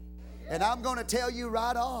there. And I'm going to tell you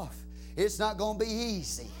right off, it's not going to be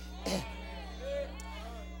easy.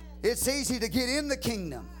 It's easy to get in the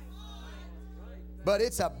kingdom, but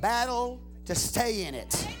it's a battle to stay in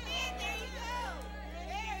it.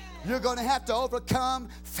 You're going to have to overcome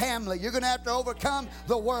family. You're going to have to overcome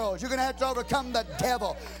the world. You're going to have to overcome the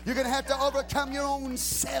devil. You're going to have to overcome your own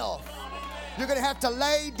self. You're going to have to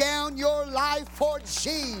lay down your life for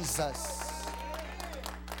Jesus.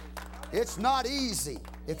 It's not easy.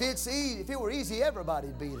 If it were easy,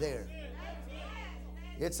 everybody'd be there.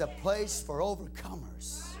 It's a place for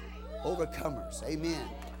overcomers. Overcomers. Amen.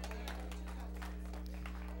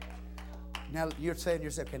 Now you're saying to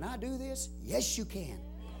yourself, can I do this? Yes, you can.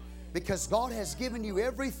 Because God has given you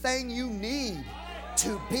everything you need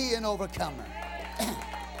to be an overcomer.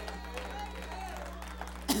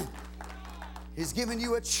 He's given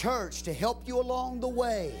you a church to help you along the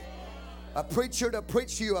way. A preacher to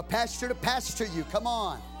preach to you, a pastor to pastor you. Come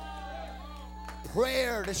on.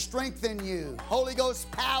 Prayer to strengthen you. Holy Ghost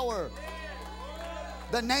power.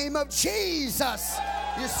 The name of Jesus.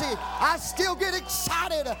 You see, I still get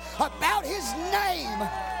excited about His name.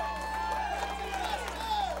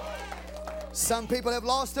 Some people have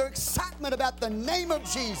lost their excitement about the name of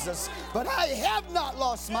Jesus, but I have not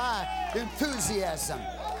lost my enthusiasm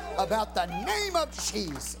about the name of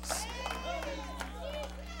Jesus.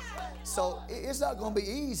 So it's not going to be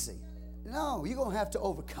easy. No, you're going to have to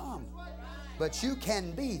overcome. But you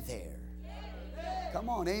can be there. Come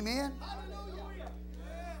on, amen?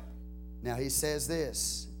 Now he says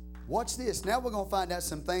this. Watch this. Now we're going to find out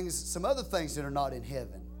some other things that are not in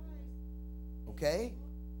heaven. Okay?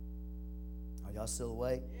 Are y'all still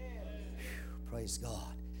awake? Whew, praise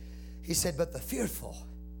God. He said, but the fearful.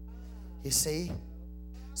 You see?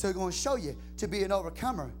 So he's going to show you, to be an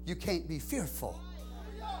overcomer, you can't be fearful.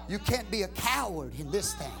 You can't be a coward in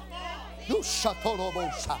this thing. You're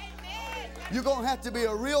going to have to be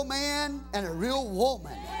a real man and a real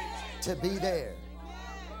woman to be there.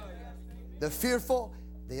 The fearful,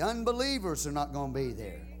 the unbelievers are not going to be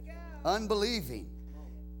there. Unbelieving.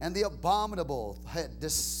 And the abominable,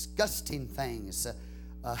 disgusting things,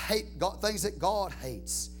 hate God, things that God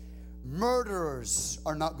hates. Murderers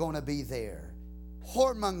are not going to be there.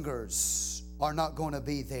 Whoremongers are not going to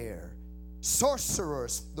be there.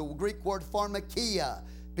 Sorcerers, the Greek word pharmakia,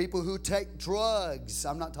 people who take drugs.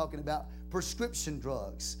 I'm not talking about prescription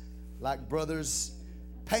drugs like Brothers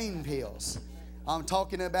pain pills. I'm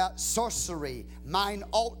talking about sorcery, mind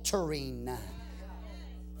altering,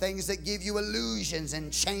 things that give you illusions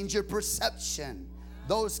and change your perception.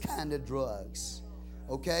 Those kind of drugs.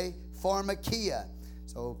 Okay? Pharmakia.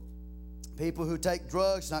 So people who take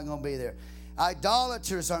drugs not going to be there.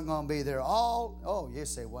 Idolaters aren't going to be there. You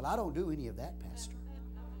say, well, I don't do any of that, Pastor.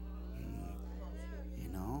 You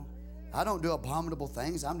know, I don't do abominable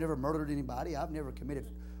things. I've never murdered anybody. I've never committed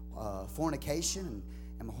fornication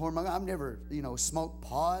and a whoremonger. I've never, smoked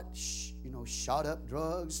pot, shot up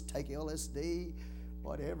drugs, take LSD,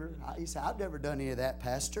 whatever. He said, I've never done any of that,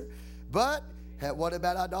 Pastor. But what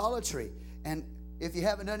about idolatry? And if you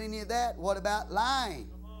haven't done any of that, what about lying?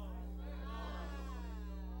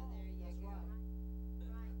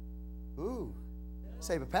 Ooh.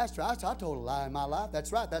 Say, but Pastor, I told a lie in my life.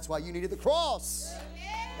 That's right. That's why you needed the cross.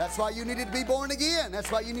 That's why you needed to be born again.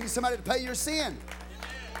 That's why you needed somebody to pay your sin.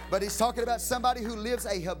 But he's talking about somebody who lives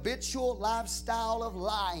a habitual lifestyle of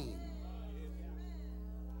lying.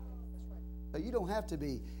 So you don't have to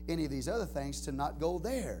be any of these other things to not go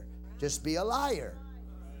there. Just be a liar.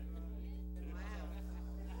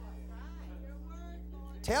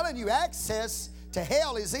 Telling you access to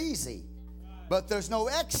hell is easy, but there's no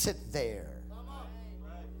exit there.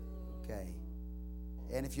 Okay.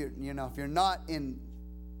 And if you're not in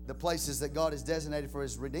the places that God has designated for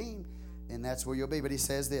His redeemed, then that's where you'll be. But he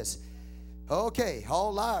says this. Okay,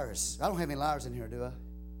 all liars. I don't have any liars in here, do I?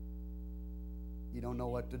 You don't know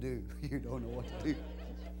what to do. You don't know what to do.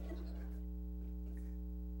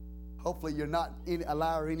 Hopefully you're not a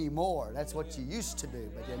liar anymore. That's what you used to do,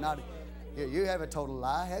 but you're not. You have a total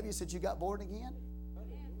lie, have you, since you got born again?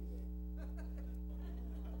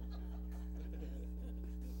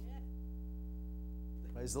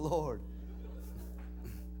 Praise the Lord.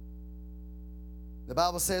 The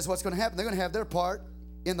Bible says what's going to happen. They're going to have their part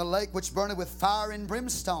in the lake which burneth with fire and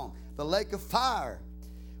brimstone. The lake of fire,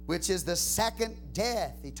 which is the second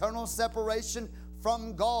death. Eternal separation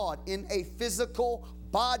from God in a physical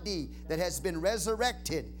body that has been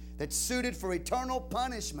resurrected, that's suited for eternal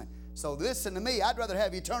punishment. So listen to me. I'd rather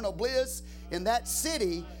have eternal bliss in that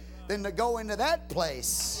city than to go into that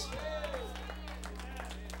place.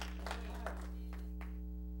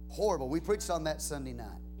 Horrible. We preached on that Sunday night.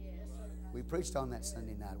 We preached on that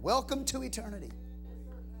Sunday night. Welcome to eternity.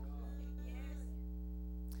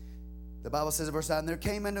 The Bible says in verse 9, there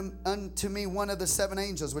came unto me one of the seven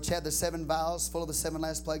angels, which had the seven vials full of the seven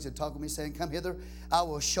last plagues, and talked with me, saying, come hither, I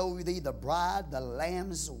will show thee the bride, the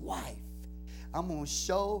Lamb's wife. I'm going to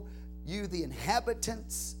show you the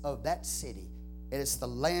inhabitants of that city. And it's the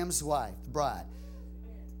Lamb's wife, the bride.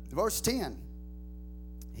 Verse 10.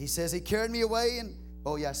 He says, He carried me away and,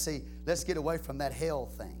 oh yeah, see, let's get away from that hell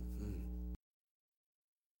thing.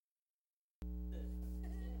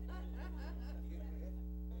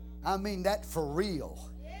 I mean that for real.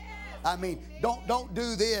 I mean, don't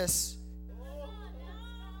do this.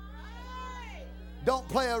 Don't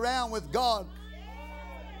play around with God.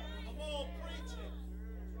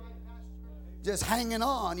 Just hanging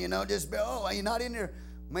on, just, you're not in there.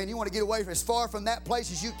 Man, you want to get away from as far from that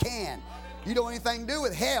place as you can. You don't want anything to do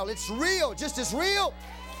with hell. It's real, just as real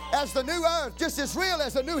as the new earth, just as real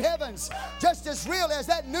as the new heavens, just as real as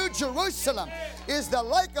that new Jerusalem is the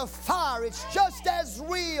lake of fire. It's just as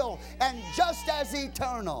real and just as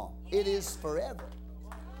eternal. It is forever.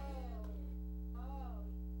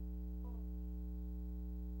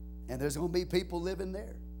 And there's going to be people living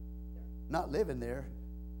there. Not living there,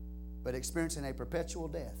 but experiencing a perpetual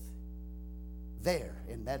death. There,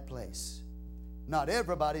 in that place. Not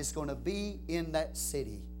everybody's going to be in that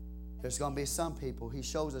city. There's going to be some people, He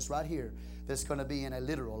shows us right here, that's going to be in a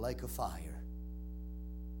literal lake of fire.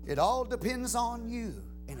 It all depends on you,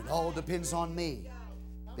 and it all depends on me.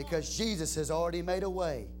 Because Jesus has already made a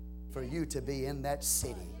way for you to be in that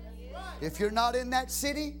city. If you're not in that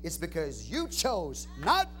city, it's because you chose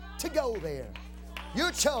not to go there.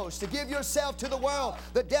 You chose to give yourself to the world,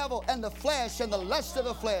 the devil, and the flesh, and the lust of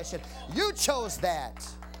the flesh. And you chose that.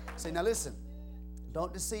 See, now listen.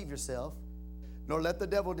 Don't deceive yourself, nor let the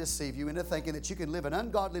devil deceive you into thinking that you can live an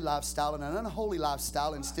ungodly lifestyle and an unholy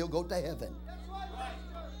lifestyle and still go to heaven.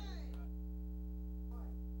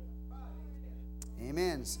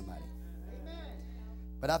 Amen, somebody.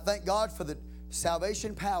 But I thank God for the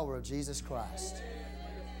salvation power of Jesus Christ.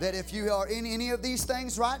 That if you are in any of these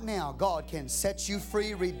things right now, God can set you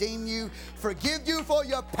free, redeem you, forgive you for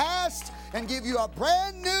your past, and give you a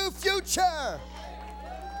brand new future.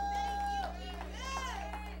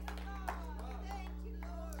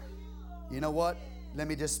 You know what? Let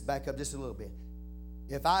me just back up just a little bit.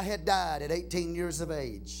 If I had died at 18 years of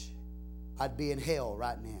age, I'd be in hell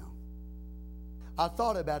right now. I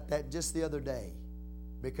thought about that just the other day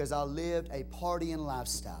because I lived a partying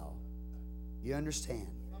lifestyle. You understand?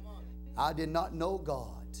 I did not know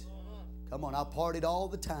God. Come on, I partied all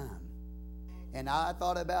the time. And I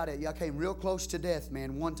thought about it. I came real close to death,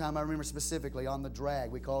 man. One time I remember specifically on the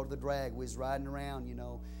drag. We called it the drag. We was riding around,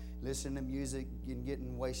 listening to music and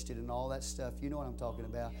getting wasted and all that stuff. You know what I'm talking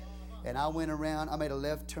about. And I went around. I made a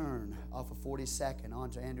left turn off of 42nd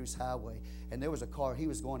onto Andrews Highway. And there was a car. He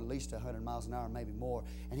was going at least 100 miles an hour, maybe more.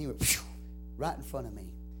 And he went right in front of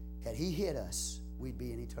me. Had he hit us, we'd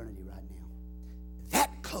be in eternity right now.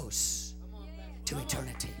 That close to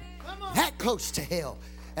eternity. That close to hell.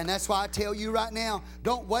 And that's why I tell you right now,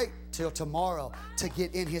 don't wait till tomorrow to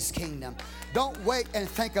get in His kingdom. Don't wait and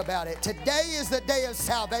think about it. Today is the day of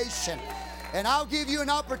salvation. And I'll give you an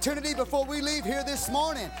opportunity before we leave here this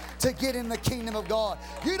morning to get in the kingdom of God.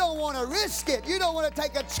 You don't want to risk it. You don't want to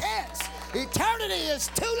take a chance. Eternity is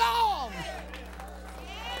too long.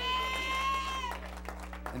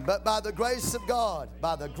 But by the grace of God,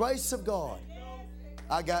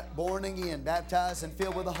 I got born again, baptized and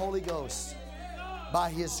filled with the Holy Ghost by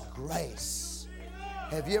His grace.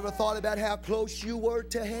 Have you ever thought about how close you were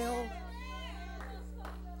to hell?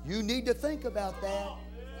 You need to think about that.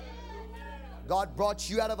 God brought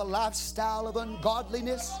you out of a lifestyle of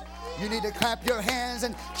ungodliness. You need to clap your hands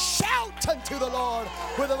and shout unto the Lord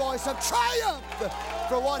with a voice of triumph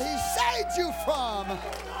for what He saved you from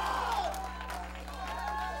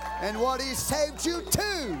and what He saved you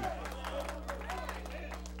to.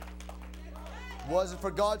 Wasn't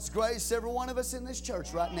for God's grace, every one of us in this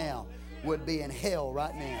church right now would be in hell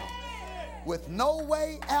right now with no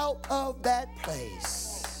way out of that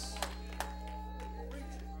place.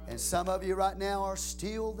 And some of you right now are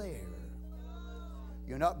still there.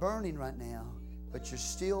 You're not burning right now, but you're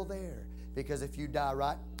still there. Because if you die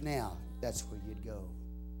right now, that's where you'd go.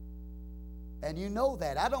 And you know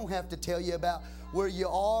that. I don't have to tell you about where you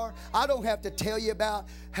are. I don't have to tell you about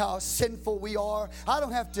how sinful we are. I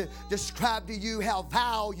don't have to describe to you how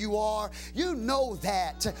vile you are. You know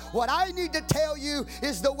that. What I need to tell you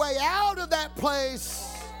is the way out of that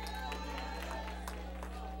place.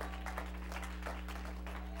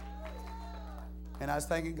 And I was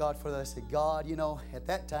thanking God for that. I said, God, at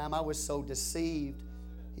that time I was so deceived.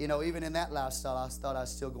 Even in that lifestyle, I thought I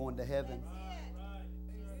was still going to heaven.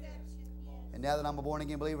 And now that I'm a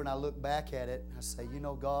born-again believer and I look back at it, I say,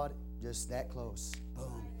 God, just that close.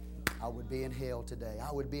 Boom. I would be in hell today.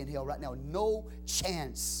 I would be in hell right now. No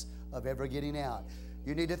chance of ever getting out.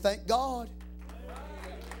 You need to thank God.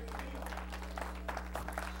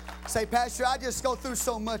 Say, Pastor, I just go through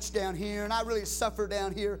so much down here and I really suffer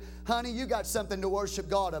down here. Honey, you got something to worship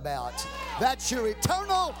God about. That's your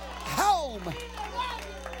eternal home.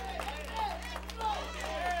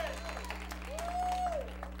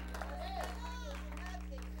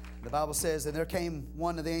 The Bible says, and there came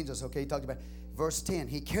one of the angels, okay, he talked about verse 10.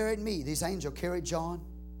 He carried me, this angel carried John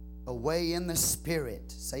away in the Spirit.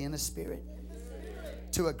 Say in the Spirit.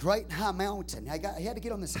 To a great high mountain. He had to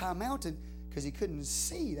get on this high mountain because he couldn't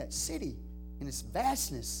see that city in its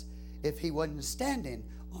vastness if he wasn't standing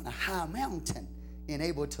on a high mountain and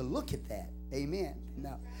able to look at that. Amen.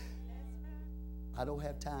 Now, I don't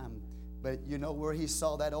have time, but you know where he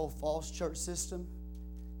saw that old false church system?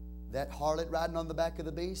 That harlot riding on the back of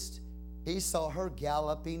the beast? He saw her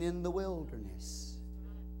galloping in the wilderness.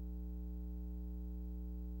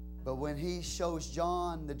 But when he shows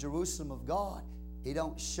John the Jerusalem of God, he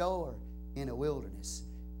don't show her in a wilderness.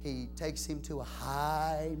 He takes him to a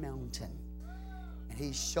high mountain. And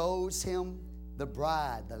he shows him the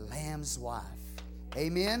bride, the Lamb's wife.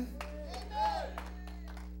 Amen?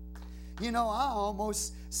 You know, I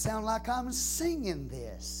almost sound like I'm singing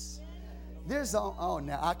this.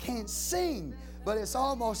 Now I can't sing, but it's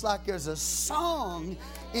almost like there's a song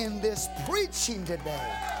in this preaching today.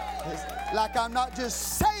 It's like I'm not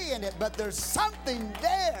just saying it, but there's something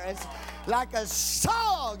there. It's like a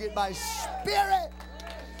song in my spirit.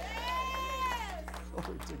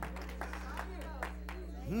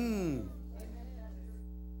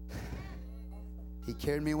 He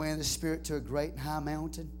carried me away in the Spirit to a great and high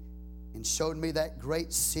mountain and showed me that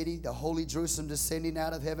great city, the holy Jerusalem, descending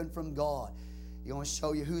out of heaven from God. He wants to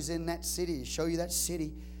show you who's in that city. He'll show you that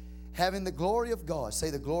city having the glory of God. Say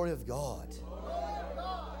the glory of God.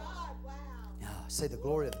 Now, say the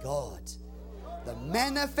glory of God. The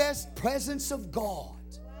manifest presence of God.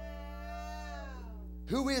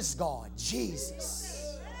 Who is God?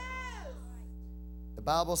 Jesus. The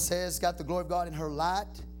Bible says, got the glory of God in her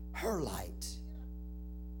light. Her light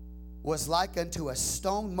was like unto a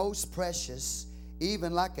stone most precious,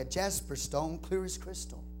 even like a jasper stone, clear as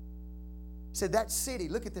crystal. He said that city,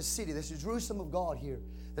 look at this city, this is Jerusalem of God here,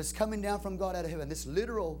 that's coming down from God out of heaven, this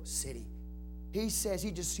literal city. He says, he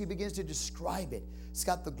begins to describe it. It's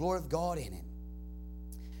got the glory of God in it.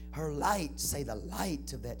 Her light, say the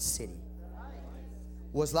light of that city,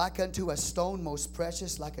 was like unto a stone most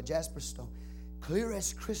precious, like a jasper stone, clear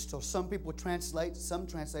as crystal. Some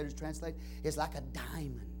translators translate, it's like a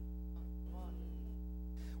diamond.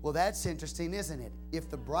 Well, that's interesting, isn't it? If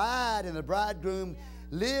the bride and the bridegroom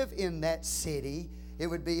live in that city, it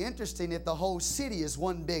would be interesting if the whole city is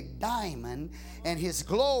one big diamond and His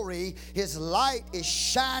glory, His light is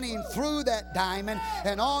shining through that diamond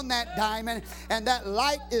and on that diamond, and that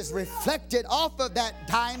light is reflected off of that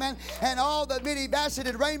diamond, and all the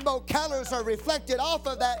many-faceted rainbow colors are reflected off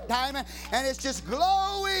of that diamond, and it's just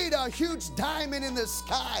glowing, a huge diamond in the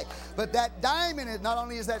sky. But that diamond, is not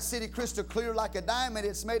only is that city crystal clear like a diamond,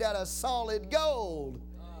 it's made out of solid gold.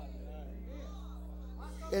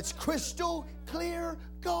 It's crystal clear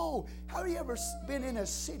gold. Have you ever been in a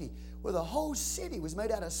city where the whole city was made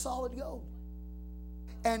out of solid gold?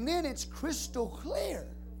 And then it's crystal clear,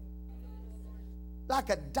 like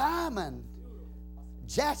a diamond,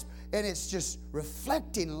 jasper, and it's just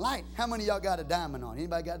reflecting light. How many of y'all got a diamond on?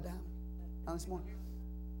 Anybody got a diamond on this morning?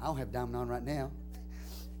 I don't have a diamond on right now.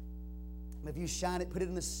 If you shine it, put it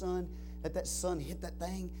in the sun, let that sun hit that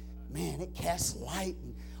thing, man, it casts light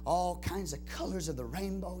and all kinds of colors of the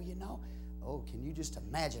rainbow, you know. Oh, can you just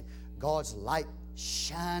imagine God's light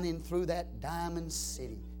shining through that diamond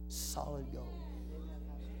city, solid gold.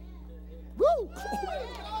 Woo!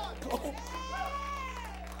 Glory.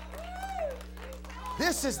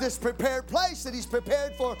 This is this prepared place that He's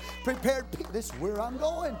prepared for prepared people. This is where I'm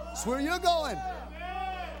going. This is where you're going.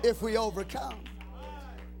 If we overcome.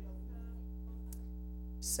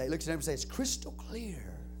 Say, look at your neighbor and say, it's crystal clear.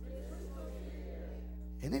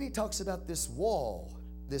 And then he talks about this wall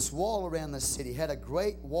around the city. Had a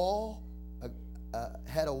great wall,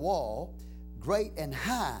 had a wall, great and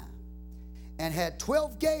high, and had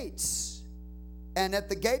 12 gates. And at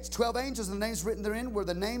the gates, 12 angels, and the names written therein were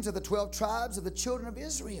the names of the 12 tribes of the children of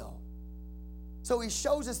Israel. So he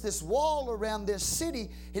shows us this wall around this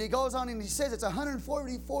city, and he goes on and he says it's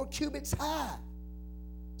 144 cubits high.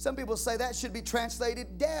 Some people say that should be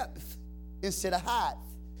translated depth instead of height.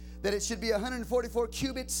 That it should be 144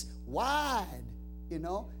 cubits wide, you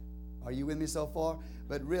know. Are you with me so far?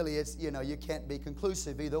 But really, it's, you know, you can't be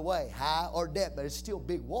conclusive either way, high or depth, but it's still a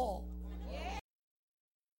big wall.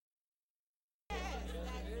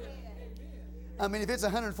 I mean, if it's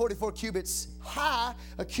 144 cubits high,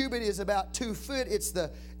 a cubit is about 2 foot. It's the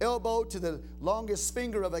elbow to the longest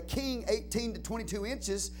finger of a king, 18 to 22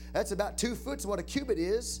 inches. That's about 2 foot is what a cubit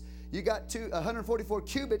is. You got 144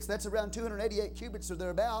 cubits. That's around 288 cubits or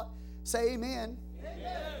thereabout. Say amen.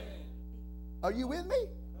 Amen. Are you with me?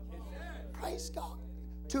 Praise God.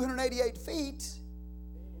 288 feet.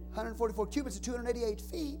 144 cubits are 288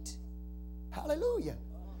 feet. Hallelujah.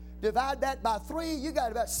 Divide that by 3, you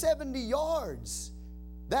got about 70 yards.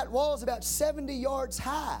 That wall is about 70 yards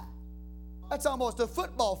high. That's almost a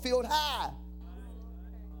football field high.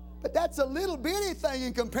 But that's a little bitty thing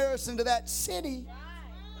in comparison to that city.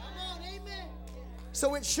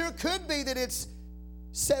 So it sure could be that it's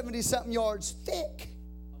 70-something yards thick.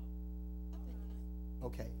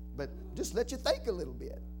 Okay, but just let you think a little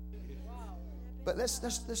bit. But let's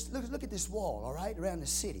look at this wall, all right, around the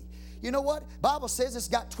city. You know what? Bible says it's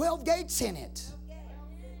got 12 gates in it.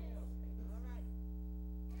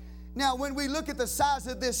 Now, when we look at the size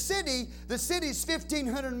of this city, the city's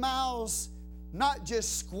 1,500 miles, not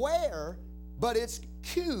just square, but it's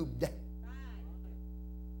cubed.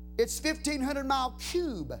 It's 1,500 mile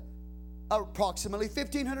cube, approximately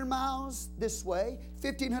 1,500 miles this way,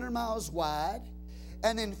 1,500 miles wide,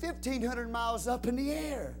 and then 1,500 miles up in the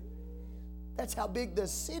air. That's how big the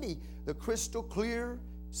city, the crystal clear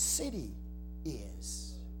city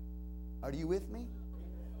is. Are you with me?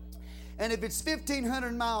 And if it's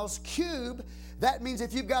 1,500 miles cube, that means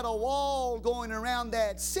if you've got a wall going around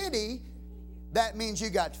that city, that means you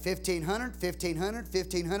got 1,500, 1,500,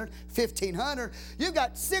 1,500, 1,500. You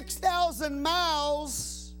got 6,000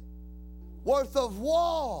 miles worth of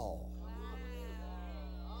wall.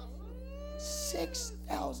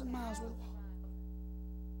 6,000 miles worth of wall.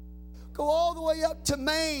 Go all the way up to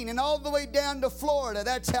Maine and all the way down to Florida.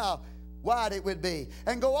 That's how wide it would be.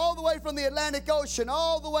 And go all the way from the Atlantic Ocean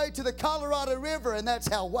all the way to the Colorado River, and that's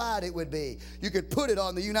how wide it would be. You could put it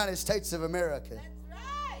on the United States of America. That's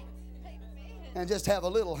right. And just have a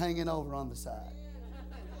little hanging over on the side.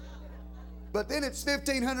 But then it's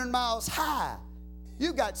 1,500 miles high.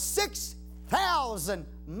 You've got 6,000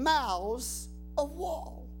 miles of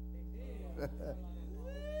wall.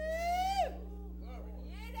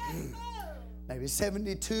 Maybe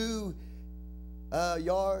 72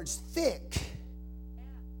 yards thick.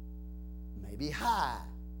 Maybe high.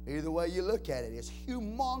 Either way you look at it, it's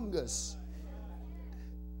humongous.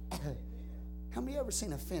 How many ever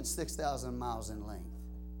seen a fence 6,000 miles in length?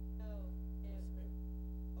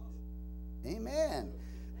 Amen.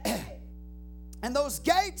 And those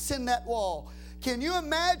gates in that wall. Can you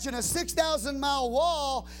imagine a 6,000 mile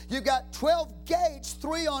wall? You've got 12 gates,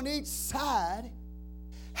 3 on each side.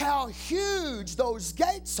 How huge those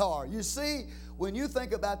gates are. You see, when you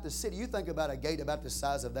think about the city, you think about a gate about the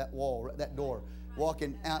size of that wall, that door,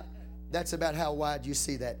 walking out. That's about how wide you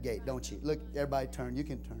see that gate, don't you? Look, everybody turn. You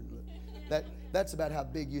can turn. Look. That's about how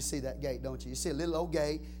big you see that gate, don't you? You see a little old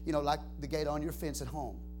gate, you know, like the gate on your fence at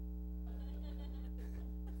home.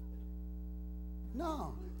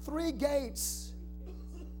 No, 3 gates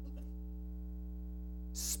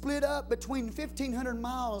split up between 1,500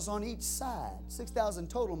 miles on each side, 6,000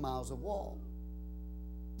 total miles of wall.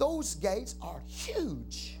 Those gates are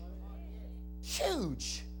huge,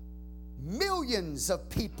 huge. Millions of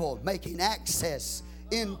people making access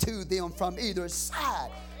into them from either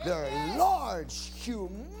side. They're large,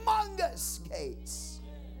 humongous gates.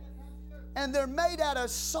 And they're made out of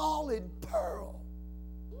solid pearl.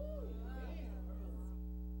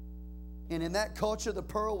 And in that culture, the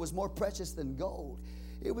pearl was more precious than gold.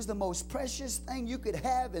 It was the most precious thing you could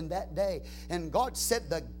have in that day. And God said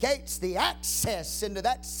the gates, the access into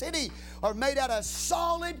that city are made out of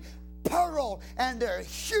solid pearl. And they're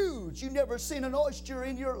huge. You've never seen an oyster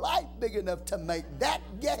in your life big enough to make that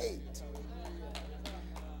gate.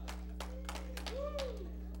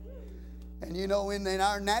 And you know, in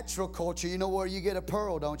our natural culture, you know where you get a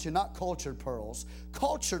pearl, don't you? Not cultured pearls.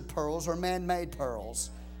 Cultured pearls are man-made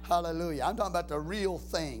pearls. Hallelujah. I'm talking about the real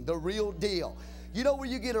thing, the real deal. You know where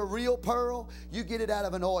you get a real pearl? You get it out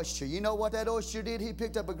of an oyster. You know what that oyster did? He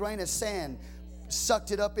picked up a grain of sand,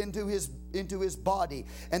 sucked it up into his body,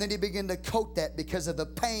 and then he began to coat that because of the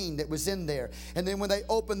pain that was in there. And then when they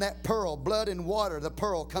open that pearl, blood and water, the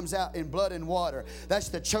pearl comes out in blood and water. That's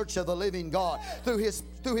the church of the living God. Through his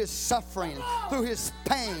suffering, through his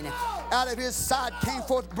pain, out of his side came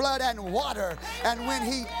forth blood and water. And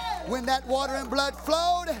when that water and blood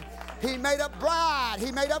flowed, he made a bride.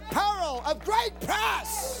 He made a pearl of great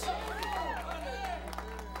price.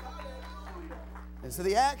 And so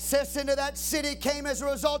the access into that city came as a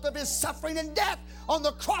result of his suffering and death on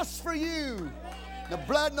the cross for you The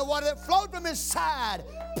blood and the water that flowed from his side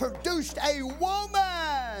produced a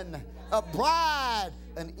woman, a bride,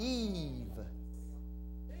 an Eve.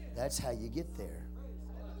 That's how you get there.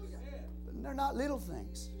 But they're not little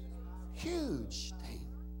things. Huge thing.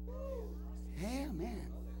 Yeah, man.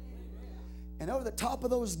 And over the top of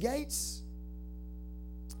those gates,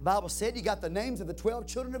 the Bible said you got the names of the 12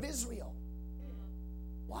 children of Israel.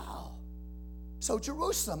 Wow. So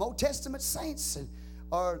Jerusalem, Old Testament saints,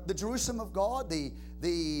 are the Jerusalem of God,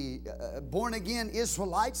 the born-again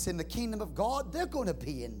Israelites in the kingdom of God, they're going to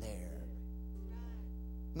be in there.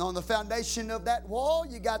 And on the foundation of that wall,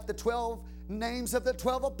 you got the 12 names of the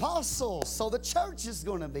 12 apostles. So the church is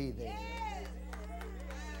going to be there.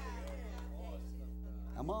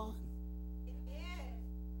 Come on.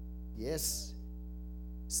 Yes.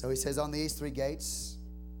 So he says on the east 3 gates,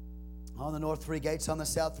 on the north 3 gates, on the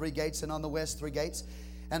south 3 gates, and on the west 3 gates.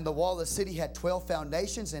 And the wall of the city had 12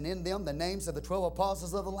 foundations, and in them the names of the 12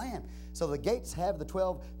 apostles of the Lamb. So the gates have the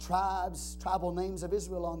 12 tribal names of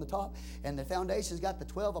Israel on the top, and the foundations got the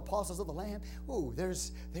 12 apostles of the Lamb. Ooh,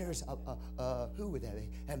 there's who would that be?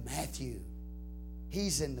 And Matthew.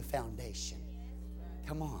 He's in the foundation.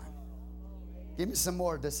 Come on. Give me some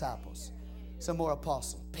more disciples. Some more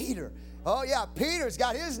apostles. Peter. Oh yeah, Peter's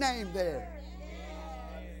got his name there.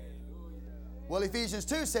 Well, Ephesians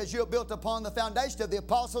 2 says you're built upon the foundation of the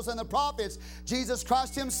apostles and the prophets, Jesus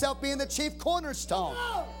Christ himself being the chief cornerstone.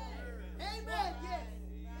 Amen.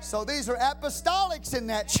 So these are apostolics in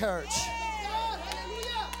that church.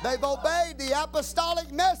 They've obeyed the apostolic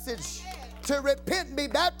message to repent and be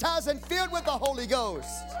baptized and filled with the Holy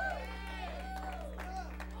Ghost.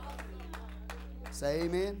 Say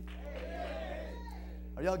amen.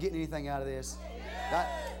 Are y'all getting anything out of this?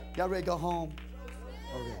 Y'all ready to go home?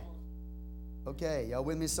 Okay. Okay, y'all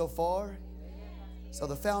with me so far? So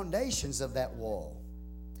the foundations of that wall.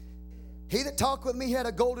 He that talked with me had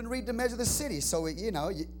a golden reed to measure the city. So,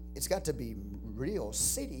 it's got to be real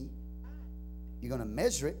city. You're going to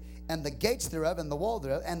measure it. And the gates thereof and the wall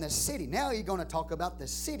thereof and the city. Now you're going to talk about the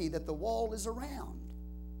city that the wall is around.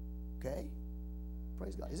 Okay?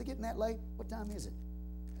 Praise God. Is it getting that late? What time is it?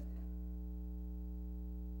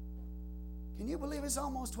 Can you believe it's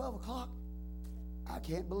almost 12 o'clock? I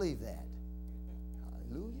can't believe that.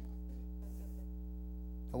 Hallelujah.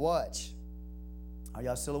 Now watch. Are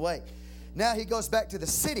y'all still awake? Now he goes back to the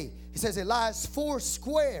city. He says it lies 4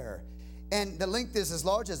 square, and the length is as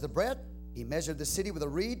large as the breadth. He measured the city with a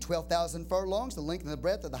reed, 12,000 furlongs. The length and the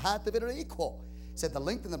breadth and the height of it are equal. He said the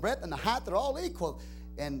length and the breadth and the height are all equal.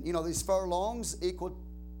 And these furlongs equal,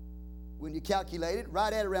 when you calculate it,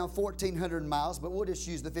 right at around 1,400 miles. But we'll just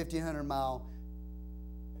use the 1,500 mile,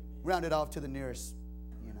 round it off to the nearest.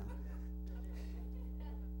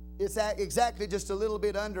 It's exactly just a little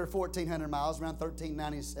bit under 1,400 miles, around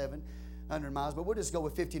 1,397 miles. But we'll just go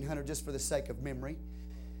with 1,500 just for the sake of memory.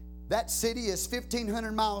 That city is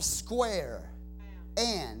 1,500 miles square.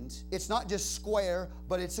 And it's not just square,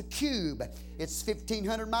 but it's a cube. It's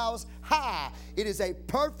 1,500 miles high. It is a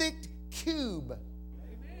perfect cube.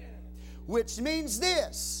 Which means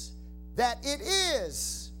this, that it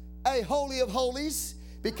is a Holy of Holies,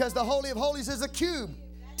 because the Holy of Holies is a cube.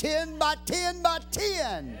 10 by 10 by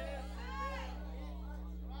 10.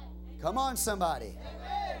 Come on, somebody.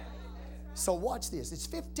 So watch this.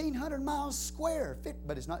 It's 1,500 miles square,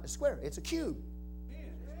 but it's not a square. It's a cube.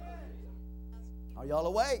 Are y'all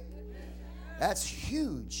awake? That's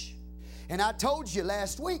huge. And I told you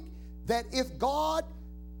last week that if God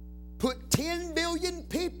put 10 billion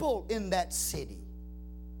people in that city,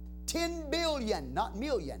 10 billion, not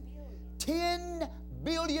million, 10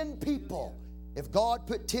 billion people. If God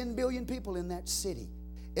put 10 billion people in that city,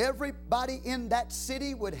 everybody in that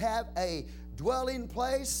city would have a dwelling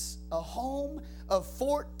place, a home of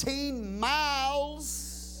 14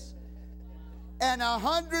 miles and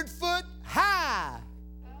 100 foot high.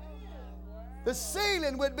 The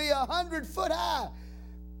ceiling would be 100 foot high.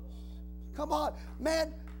 Come on,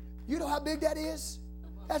 man, you know how big that is?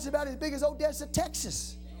 That's about as big as Odessa,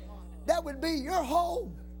 Texas. That would be your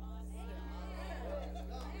home.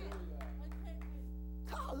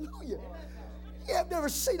 Hallelujah. You have never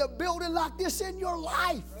seen a building like this in your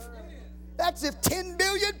life. That's if 10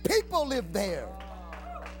 billion people live there.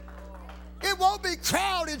 It won't be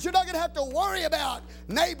crowded. You're not going to have to worry about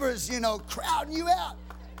neighbors, crowding you out.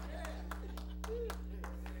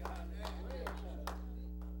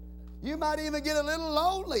 You might even get a little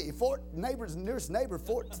lonely. Nearest neighbor,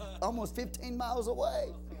 almost 15 miles away.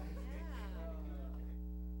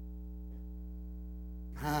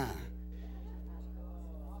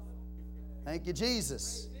 Thank you,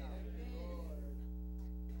 Jesus.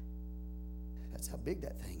 That's how big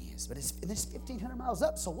that thing is. But it's 1,500 miles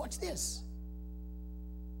up, so watch this.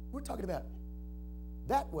 We're talking about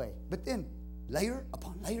that way. But then layer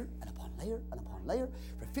upon layer and upon layer and upon layer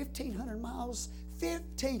for 1,500 miles,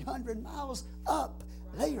 1,500 miles up,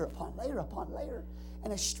 layer upon layer upon layer,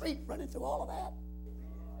 and a street running through all of that.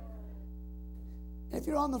 And if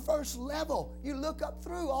you're on the first level, you look up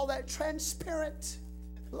through all that transparent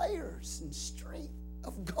layers and street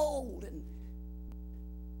of gold and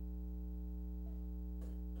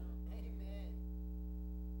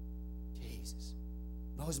Jesus.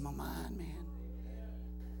 Blows my mind, man.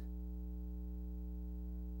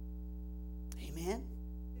 Amen.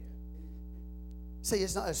 See,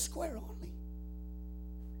 it's not a square only.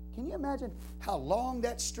 Can you imagine how long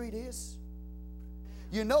that street is?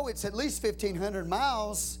 You know it's at least 1,500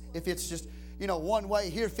 miles if it's just, one way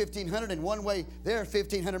here 1,500 and one way there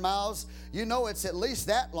 1,500 miles. You know it's at least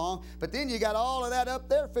that long. But then you got all of that up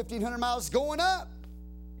there, 1,500 miles going up.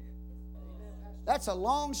 That's a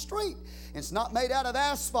long street. It's not made out of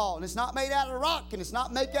asphalt, and it's not made out of rock, and it's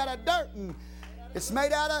not made out of dirt, and it's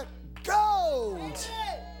made out of gold.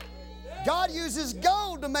 God uses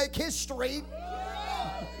gold to make His street.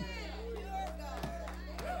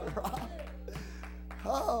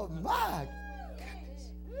 Oh my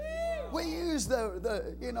goodness. We use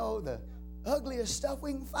the ugliest stuff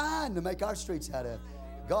we can find to make our streets out of.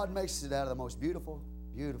 God makes it out of the most beautiful,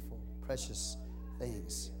 beautiful, precious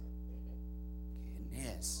things.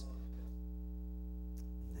 Goodness.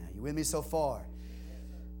 Now, you with me so far?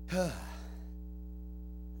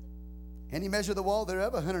 And he measured the wall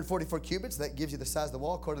thereof 144 cubits. That gives you the size of the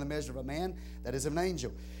wall according to the measure of a man. That is of an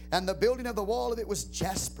angel. And the building of the wall of it was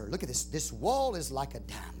jasper. Look at this. This wall is like a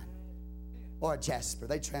diamond. Or a jasper.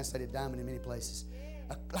 They translated diamond in many places.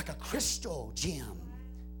 Like a crystal gem.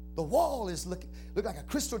 The wall is look like a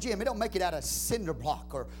crystal gem. It don't make it out of cinder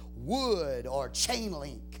block or wood or chain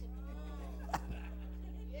link.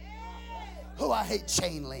 Oh, I hate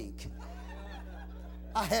chain link.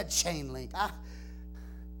 I had chain link. I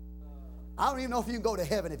don't even know if you can go to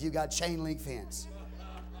heaven if you got chain link fence.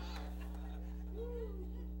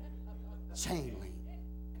 Chain link.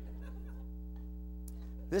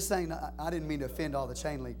 This thing, I didn't mean to offend all the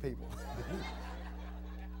chain link people.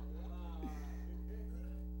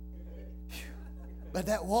 But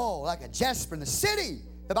that wall, like a jasper in the city,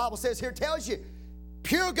 the Bible says here, tells you,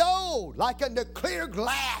 pure gold, like unto clear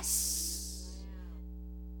glass.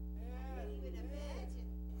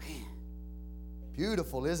 Man,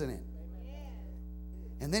 beautiful, isn't it?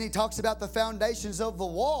 And then he talks about the foundations of the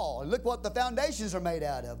wall. And look what the foundations are made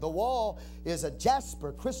out of. The wall is a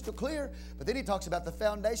jasper, crystal clear. But then he talks about the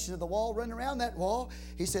foundation of the wall running around that wall.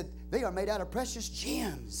 He said, they are made out of precious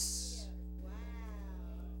gems. Wow.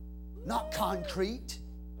 Not concrete.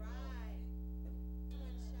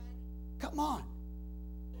 Come on.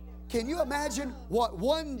 Can you imagine what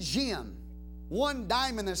one gem, one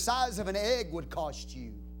diamond the size of an egg would cost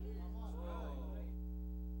you?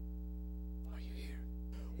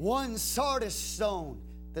 One sardis stone,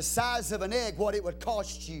 the size of an egg, what it would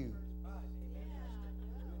cost you.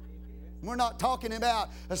 We're not talking about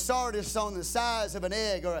a sardis stone the size of an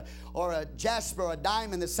egg or a jasper or a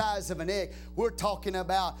diamond the size of an egg. We're talking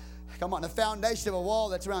about, come on, the foundation of a wall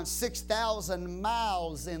that's around 6,000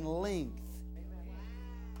 miles in length.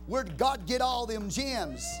 Where'd God get all them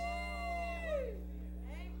gems?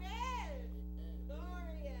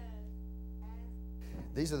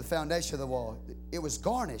 These are the foundation of the wall. It was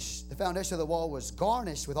garnished. The foundation of the wall was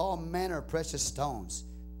garnished with all manner of precious stones.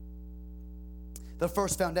 The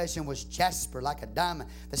first foundation was jasper, like a diamond.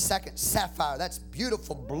 The second, sapphire. That's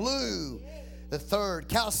beautiful blue. The third,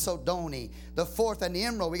 chalcedony. The fourth, an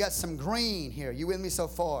emerald. We got some green here. You with me so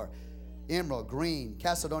far? Emerald, green.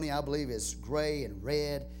 Chalcedony, I believe, is gray and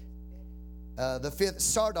red. The fifth,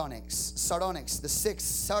 sardonyx. Sardonyx. The sixth,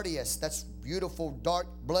 sardius. That's beautiful, dark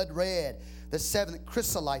blood red. The seventh,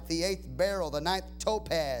 chrysolite. The eighth, beryl. The ninth,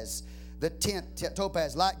 topaz. The 10th,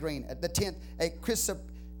 topaz, light green. The 10th, a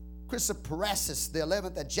chrysoprasus. The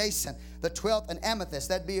 11th, a jacinth. The 12th, an amethyst.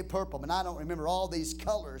 That'd be a purple. And I don't remember all these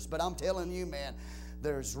colors, but I'm telling you, man,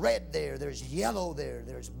 there's red there. There's yellow there.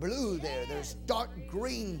 There's blue there. There's dark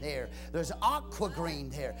green there. There's aqua green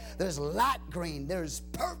there. There's light green. There's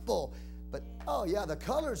purple. But, oh, yeah, the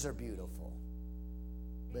colors are beautiful.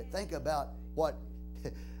 But think about what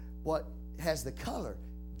has the color.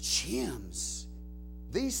 Gems.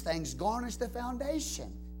 These things garnish the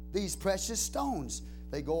foundation. These precious stones,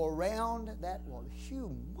 they go around that wall.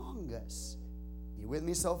 Humongous. You with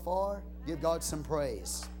me so far? Give God some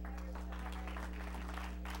praise.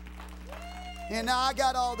 And now I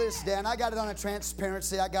got all this down. I got it on a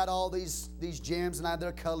transparency. I got all these gems and I have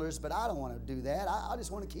their colors, but I don't want to do that. I just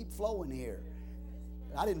want to keep flowing here.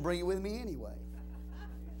 I didn't bring it with me anyway.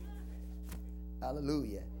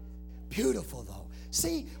 Hallelujah. Beautiful though.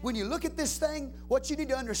 See, when you look at this thing, what you need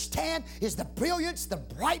to understand is the brilliance, the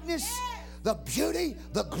brightness, the beauty,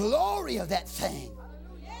 the glory of that thing.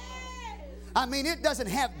 I mean, it doesn't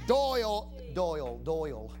have dull.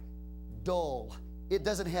 It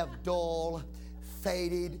doesn't have dull,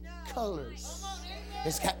 faded colors.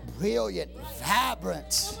 It's got brilliant,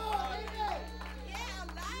 vibrant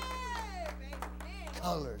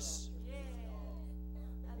colors.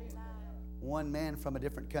 One man from a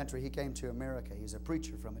different country, he came to America. He's a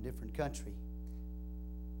preacher from a different country.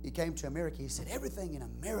 He came to America. He said, everything in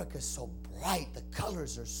America is so bright. The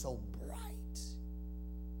colors are so bright.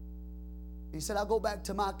 He said, I'll go back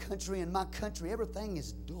to my country. In my country, everything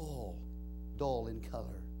is dull in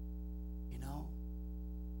color. You know?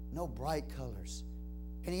 No bright colors.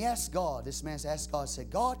 And he asked God, this man asked God, said,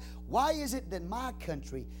 God, why is it that in my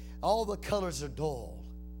country, all the colors are dull?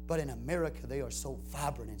 But in America, they are so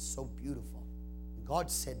vibrant and so beautiful. And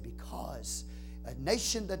God said, because a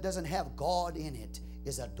nation that doesn't have God in it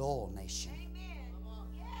is a dull nation.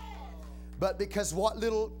 But because what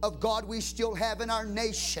little of God we still have in our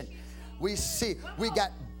nation, we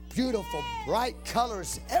got beautiful, bright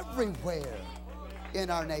colors everywhere in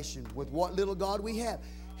our nation with what little God we have.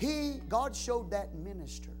 God showed that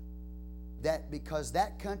minister that because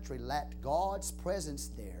that country lacked God's presence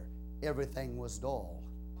there, everything was dull.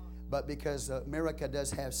 But because America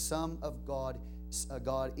does have some of God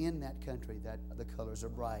in that country, that the colors are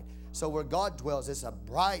bright. So where God dwells, it's a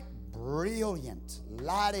bright, brilliant,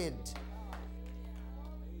 lighted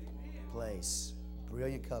place.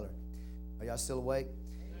 Brilliant color. Are y'all still awake?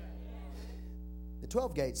 The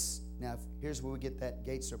 12 gates. Now, here's where we get that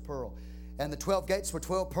gates are pearl. And the 12 gates were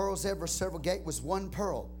 12 pearls. Every several gate was one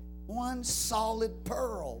pearl. One solid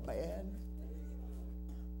pearl, man.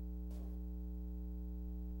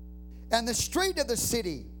 And the street of the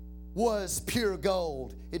city was pure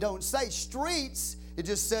gold. It don't say streets. It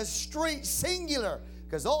just says street, singular.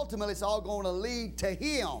 Because ultimately it's all going to lead to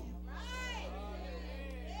Him.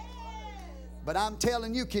 But I'm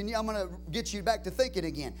telling you, I'm going to get you back to thinking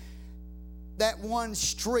again. That one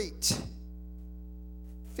street,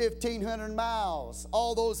 1,500 miles,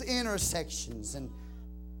 all those intersections, and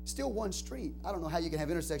still one street. I don't know how you can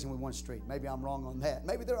have intersection with one street. Maybe I'm wrong on that.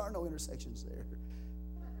 Maybe there are no intersections there.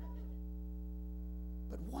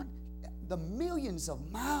 But the millions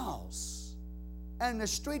of miles, and the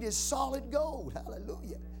street is solid gold.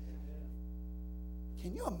 Hallelujah.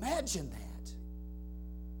 Can you imagine that?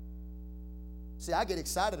 See, I get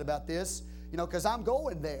excited about this, because I'm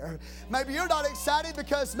going there. Maybe you're not excited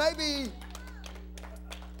because maybe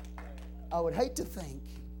I would hate to think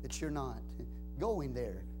that you're not going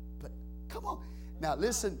there. But come on. Now,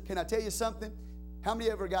 listen, can I tell you something? How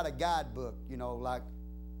many ever got a guidebook, like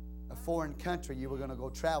a foreign country you were going to go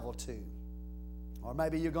travel to? Or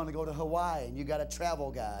maybe you're going to go to Hawaii and you got a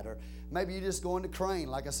travel guide. Or maybe you're just going to Crane,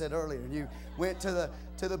 like I said earlier, and you went to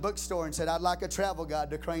the bookstore and said, I'd like a travel guide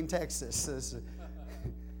to Crane, Texas.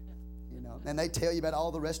 And they tell you about all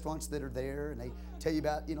the restaurants that are there, and they tell you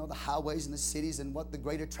about, the highways and the cities and what the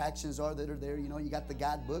great attractions are that are there. You got the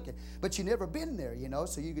guidebook, but you've never been there,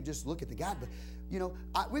 so you could just look at the guidebook.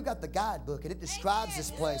 We've got the guidebook, and it describes this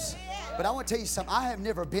place. But I want to tell you something. I have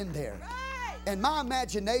never been there. And my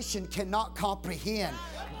imagination cannot comprehend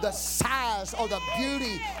the size or the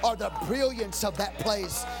beauty or the brilliance of that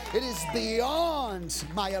place. It is beyond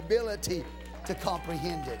my ability to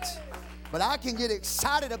comprehend it. But I can get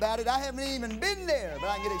excited about it. I haven't even been there, but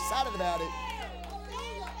I can get excited about it.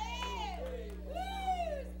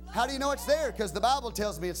 How do you know it's there? Because the Bible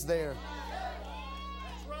tells me it's there.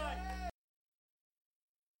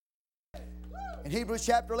 In Hebrews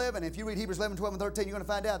chapter 11, if you read Hebrews 11, 12, and 13, you're going to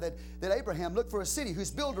find out that Abraham looked for a city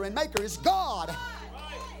whose builder and maker is God.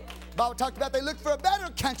 The Bible talked about they looked for a better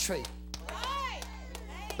country.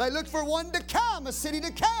 They looked for one to come, a city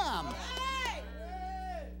to come.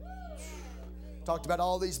 Talked about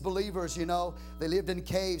all these believers, they lived in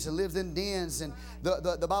caves and lived in dens, and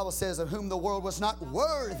the Bible says of whom the world was not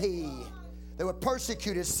worthy. They were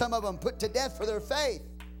persecuted, some of them put to death for their faith.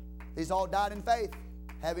 These all died in faith,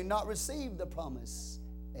 having not received the promise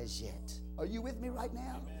as yet. Are you with me right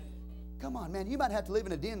now? Come on, man, you might have to live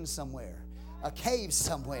in a den somewhere, a cave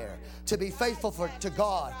somewhere, to be faithful to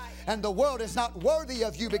God. And the world is not worthy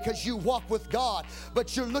of you because you walk with God,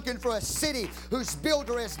 but you're looking for a city whose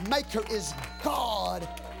builder and maker is God.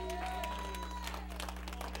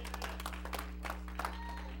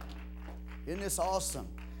 Isn't this awesome?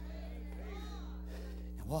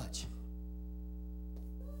 Watch.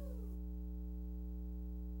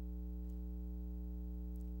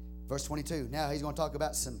 Verse 22. Now he's going to talk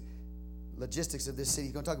about some logistics of this city.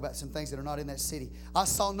 He's going to talk about some things that are not in that city. I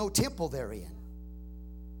saw no temple therein.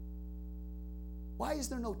 Why is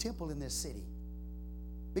there no temple in this city?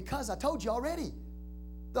 Because I told you already,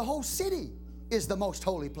 the whole city is the most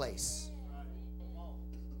holy place.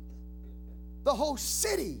 The whole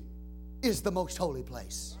city is the most holy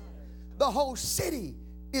place. The whole city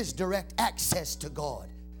is direct access to God.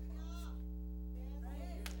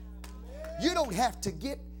 You don't have to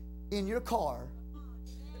get in your car.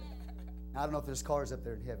 I don't know if there's cars up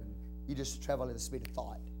there in heaven. You just travel at the speed of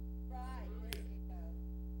thought.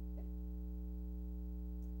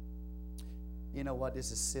 You know what?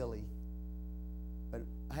 This is silly. But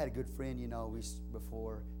I had a good friend,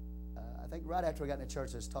 before. I think right after I got in the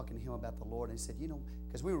church, I was talking to him about the Lord. And he said,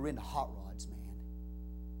 because we were into hot rods, man.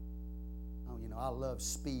 Oh, I love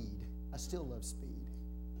speed. I still love speed.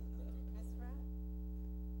 That's right.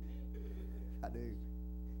 I do.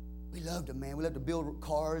 We loved them, man. We loved to build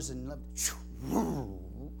cars and loved to.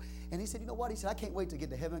 And he said, you know what? He said, I can't wait to get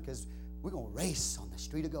to heaven because we're going to race on the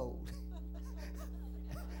street of gold.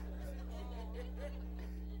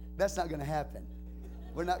 That's not going to happen.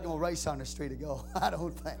 We're not going to race on the street of gold. I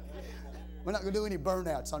don't think. We're not going to do any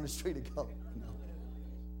burnouts on the street of gold. No.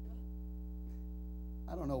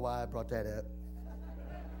 I don't know why I brought that up.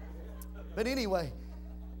 But anyway,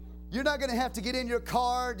 you're not going to have to get in your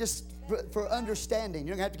car just for understanding.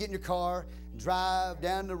 You're going to have to get in your car, drive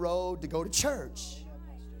down the road to go to church.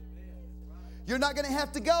 You're not going to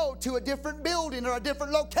have to go to a different building or a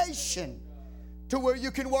different location to where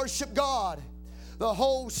you can worship God. The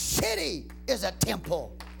whole city is a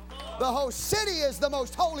temple. The whole city is the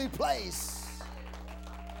most holy place.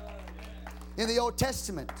 In the Old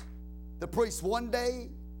Testament, the priests one day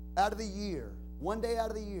out of the year,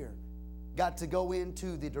 got to go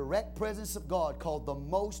into the direct presence of God called the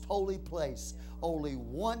most holy place only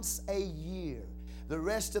once a year. The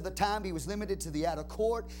rest of the time he was limited to the outer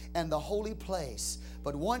court and the holy place.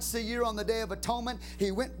 But once a year on the Day of Atonement,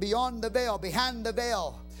 he went beyond the veil, behind the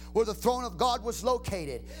veil, where the throne of God was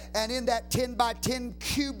located. And in that 10 by 10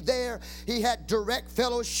 cube there, he had direct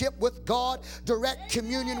fellowship with God, direct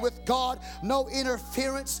communion with God, no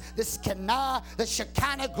interference. The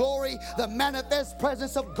Shekinah glory, the manifest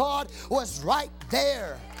presence of God was right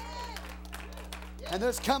there. And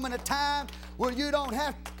there's coming a time where you don't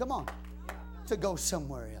have to go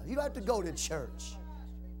somewhere else. You don't have to go to church.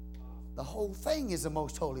 The whole thing is the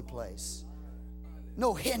most holy place.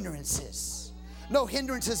 No hindrances. No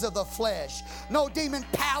hindrances of the flesh. No demon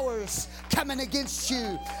powers coming against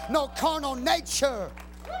you. No carnal nature.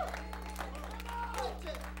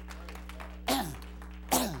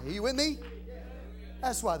 Are you with me?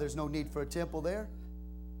 That's why there's no need for a temple there.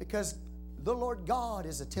 Because the Lord God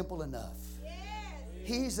is a temple enough.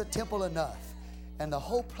 He's a temple enough. And the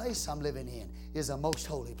whole place I'm living in is a most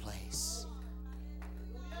holy place.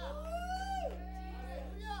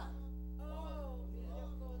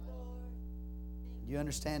 You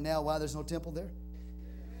understand now why there's no temple there?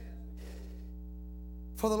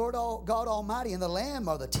 For the Lord God Almighty and the Lamb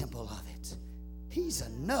are the temple of it. He's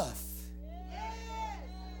enough.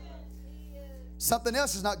 Something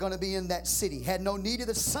else is not going to be in that city. Had no need of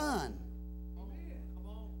the sun,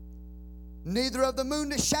 neither of the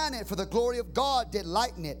moon to shine it, for the glory of God did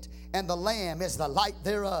lighten it, and the Lamb is the light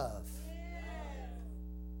thereof.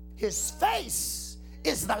 His face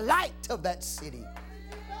is the light of that city.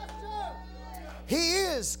 He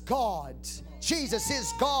is God. Jesus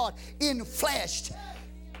is God in flesh.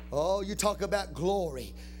 Oh, you talk about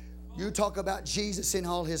glory. You talk about Jesus in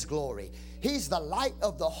all his glory. He's the light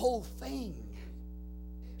of the whole thing.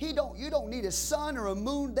 You don't need a sun or a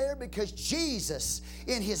moon there, because Jesus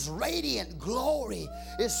in his radiant glory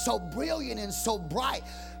is so brilliant and so bright,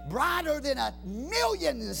 brighter than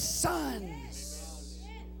 1,000,000 suns.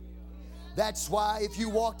 That's why if you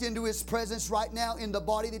walked into his presence right now in the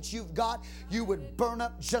body that you've got, you would burn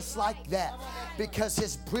up just like that, because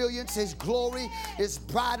his brilliance, his glory is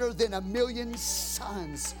brighter than 1,000,000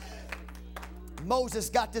 suns. Moses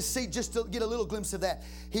got to see, just to get a little glimpse of that.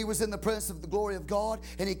 He was in the presence of the glory of God,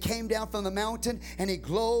 and he came down from the mountain and he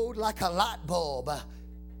glowed like a light bulb.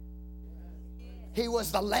 He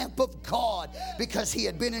was the lamp of God because he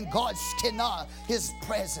had been in God's Shekinah, his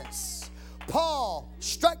presence. Paul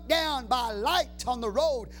struck down by a light on the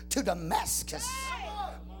road to Damascus.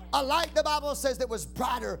 A light, the Bible says, that was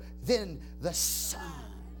brighter than the sun.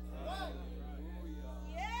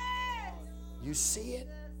 You see it?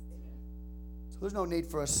 So there's no need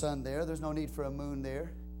for a sun there. There's no need for a moon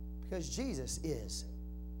there, because Jesus is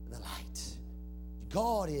the light.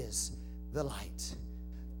 God is the light.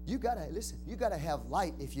 You gotta, listen, you gotta have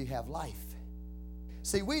light if you have life.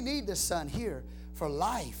 See, we need the sun here for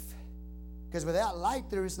life. Because without light,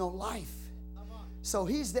 there is no life. So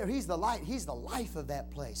He's there, He's the light, He's the life of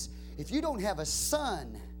that place. If you don't have a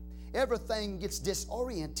sun, everything gets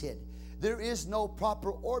disoriented. There is no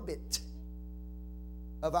proper orbit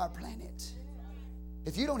of our planet.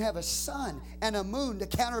 If you don't have a sun and a moon to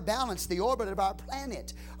counterbalance the orbit of our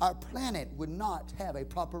planet would not have a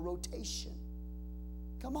proper rotation.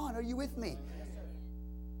 Come on, are you with me?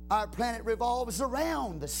 Our planet revolves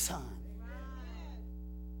around the sun.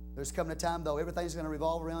 There's coming a time, though, everything's going to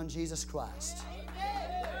revolve around Jesus Christ.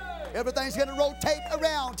 Everything's going to rotate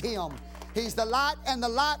around Him. He's the light, and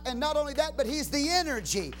not only that, but He's the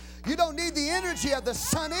energy. You don't need the energy of the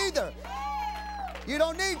sun either. You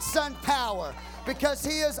don't need sun power because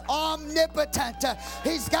He is omnipotent.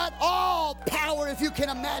 He's got all power, if you can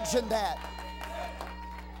imagine that.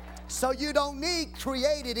 So you don't need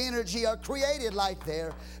created energy or created light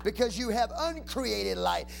there because you have uncreated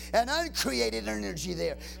light and uncreated energy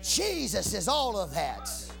there. Jesus is all of that.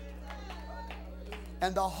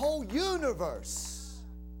 And the whole universe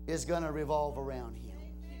is going to revolve around Him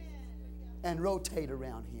and rotate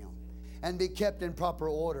around Him and be kept in proper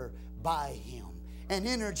order by Him and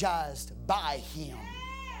energized by Him.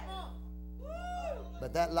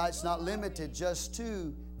 But that light's not limited just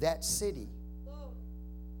to that city.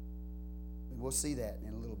 We'll see that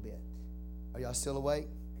in a little bit. Are y'all still awake?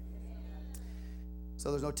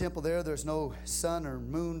 So there's no temple there. There's no sun or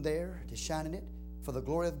moon there to shine in it. For the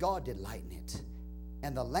glory of God did lighten it.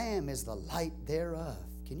 And the Lamb is the light thereof.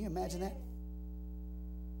 Can you imagine that?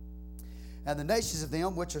 And the nations of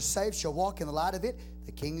them which are saved shall walk in the light of it.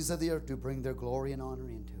 The kings of the earth do bring their glory and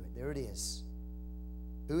honor into it. There it is.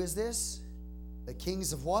 Who is this? The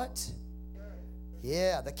kings of what?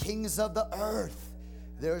 Yeah, the kings of the earth.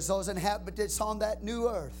 There's those inhabitants on that new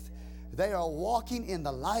earth. They are walking in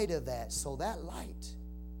the light of that. So that light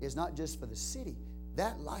is not just for the city.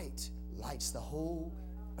 That light lights the whole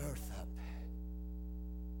earth up.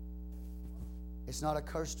 It's not a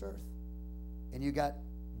cursed earth. And you got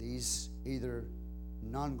these either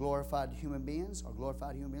non-glorified human beings or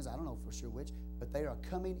glorified human beings. I don't know for sure which. But they are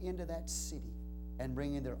coming into that city and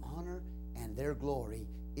bringing their honor and their glory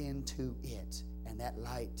into it. And that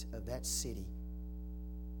light of that city.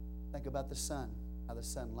 Think about the sun, how the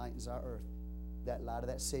sun lightens our earth. That light of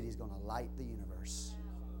that city is going to light the universe.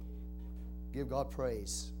 Give God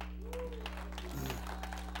praise.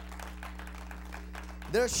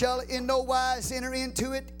 There shall in no wise enter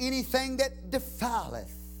into it anything that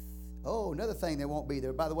defileth. Oh, another thing that won't be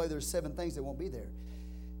there. By the way, there's 7 things that won't be there.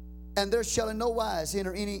 And there shall in no wise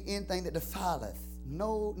enter anything that defileth.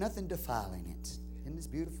 No, nothing defiling it. Isn't this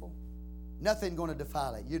beautiful? Nothing going to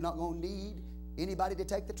defile it. You're not going to need anybody to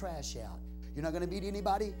take the trash out. You're not going to need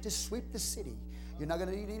anybody to sweep the city. You're not going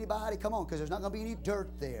to need anybody, come on, because there's not going to be any dirt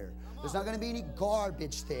there. There's not going to be any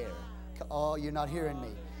garbage there. Oh, you're not hearing me.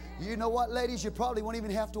 You know what, ladies? You probably won't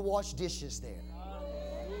even have to wash dishes there.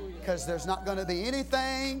 Because there's not going to be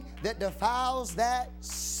anything that defiles that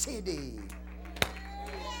city.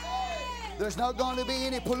 There's not going to be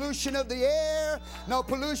any pollution of the air, no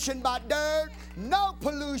pollution by dirt, no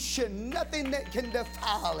pollution, nothing that can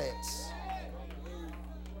defile it.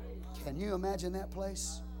 Can you imagine that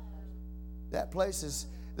place? That place is,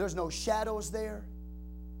 there's no shadows there.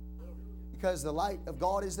 Because the light of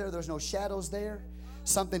God is there, there's no shadows there.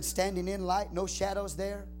 Something standing in light, no shadows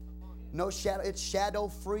there. No shadow, it's shadow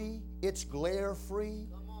free, it's glare free.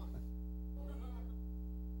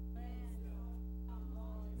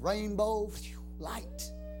 Rainbow,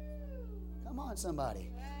 light. Come on, somebody.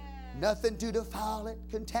 Nothing to defile it,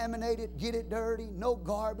 contaminate it, get it dirty. No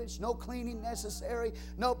garbage, no cleaning necessary,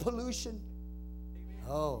 no pollution.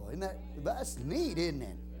 Oh, that's neat, isn't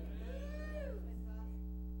it?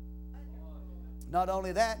 Not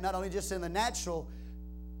only that, not only just in the natural,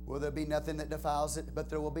 will there be nothing that defiles it, but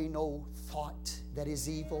there will be no thought that is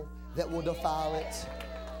evil that will defile it.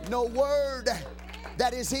 No word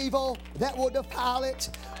that is evil that will defile it.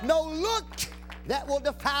 No look that will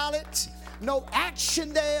defile it. No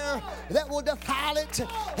action there that will defile it.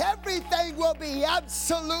 Everything will be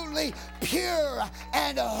absolutely pure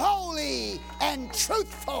and holy and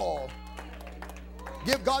truthful.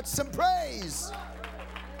 Give God some praise.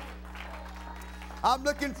 I'm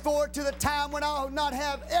looking forward to the time when I'll not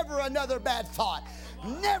have ever another bad thought.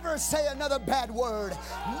 Never say another bad word.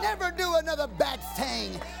 Never do another bad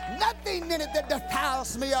thing. Nothing in it that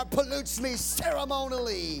defiles me or pollutes me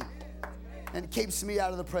ceremonially and keeps me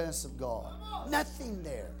out of the presence of God. Nothing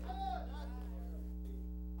there.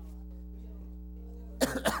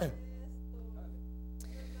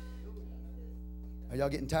 Are y'all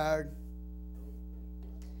getting tired?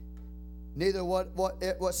 Neither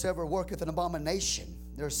whatsoever worketh an abomination.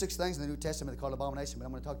 There are 6 things in the New Testament that are called abomination, but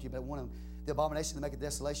I'm going to talk to you about one of them. The abomination that maketh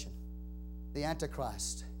desolation. The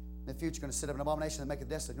Antichrist. In the future, going to set up an abomination that maketh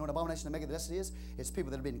desolate. You know what an abomination that maketh desolate is? It's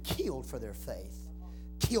people that have been killed for their faith.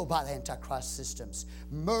 Killed by the Antichrist systems.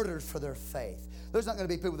 Murdered for their faith. There's not going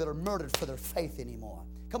to be people that are murdered for their faith anymore.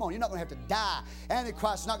 Come on, you're not going to have to die.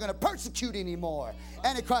 Antichrist is not going to persecute anymore.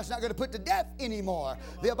 Antichrist is not going to put to death anymore.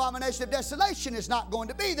 The abomination of desolation is not going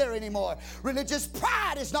to be there anymore. Religious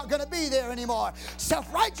pride is not going to be there anymore.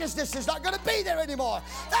 Self-righteousness is not going to be there anymore.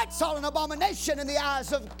 That's all an abomination in the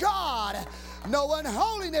eyes of God. No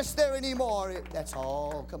unholiness there anymore. That's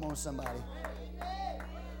all. Come on, somebody.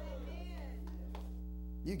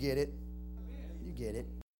 You get it. You get it.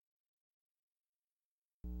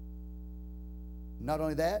 Not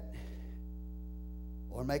only that,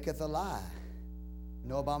 or maketh a lie.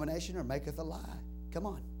 No abomination or maketh a lie. Come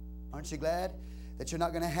on. Aren't you glad that you're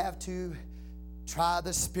not going to have to try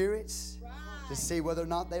the spirits to see whether or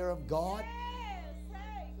not they are of God?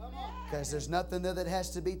 Because there's nothing there that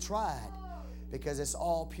has to be tried, because it's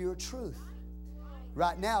all pure truth.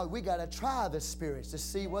 Right now, we got to try the spirits to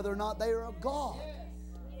see whether or not they are of God.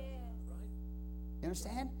 You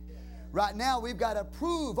understand? Right now, we've got to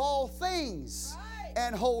prove all things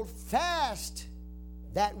and hold fast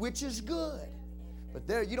that which is good. But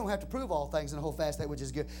there, you don't have to prove all things and hold fast that which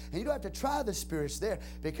is good. And you don't have to try the spirits there,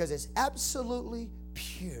 because it's absolutely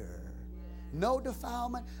pure. No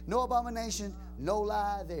defilement, no abomination, no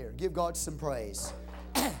lie there. Give God some praise.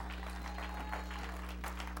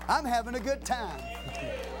 I'm having a good time.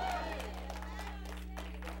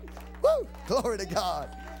 Woo! Glory to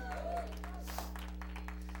God.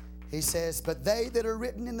 He says, but they that are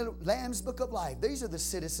written in the Lamb's book of life, these are the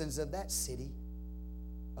citizens of that city,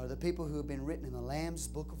 are the people who have been written in the Lamb's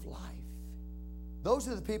book of life. Those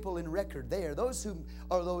are the people in record there. Those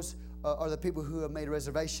are the people who have made a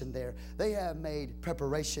reservation there. They have made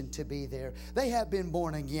preparation to be there. They have been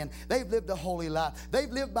born again. They've lived a holy life. They've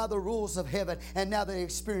lived by the rules of heaven, and now they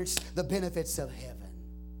experience the benefits of heaven.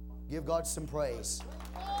 Give God some praise.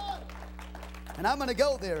 And I'm going to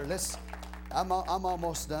go there. I'm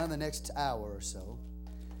almost done the next hour or so.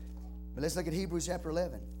 But let's look at Hebrews chapter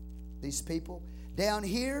 11. These people down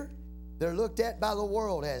here, they're looked at by the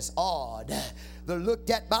world as odd. They're looked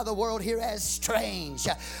at by the world here as strange.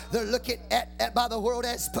 They're looked at by the world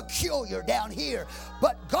as peculiar down here.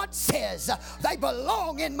 But God says they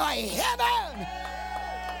belong in my heaven.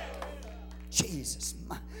 Jesus,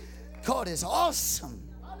 my God is awesome.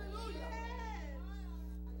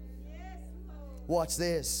 Watch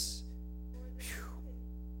this.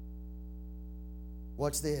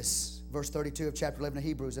 Watch this. Verse 32 of chapter 11 of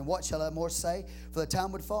Hebrews. And what shall I more say? For the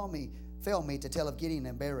time would fail me to tell of Gideon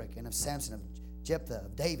and Barak, and of Samson, of Jephthah,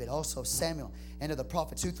 of David, also of Samuel, and of the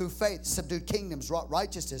prophets, who through faith subdued kingdoms, wrought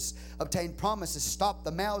righteousness, obtained promises, stopped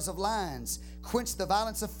the mouths of lions, quenched the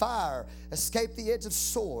violence of fire, escaped the edge of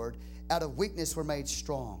sword, out of weakness were made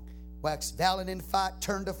strong, waxed valiant in fight,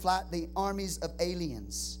 turned to flight the armies of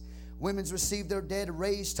aliens. Women's received their dead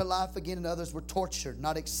raised to life again, and others were tortured,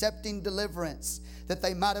 not accepting deliverance, that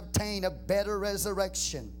they might obtain a better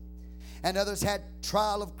resurrection. And others had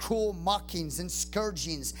trial of cruel mockings and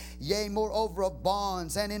scourgings, yea, moreover of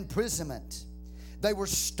bonds and imprisonment. They were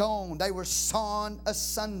stoned, they were sawn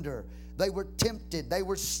asunder, they were tempted, they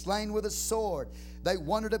were slain with a sword. They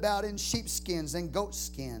wandered about in sheepskins and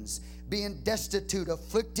goatskins, being destitute,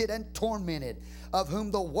 afflicted, and tormented, of whom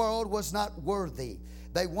the world was not worthy.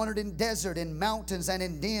 They wandered in desert, in mountains, and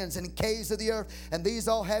in dens, and caves of the earth. And these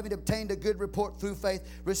all, having obtained a good report through faith,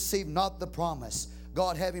 received not the promise.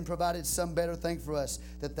 God having provided some better thing for us,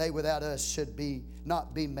 that they without us should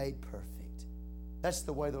not be made perfect. That's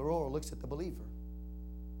the way the world looks at the believer.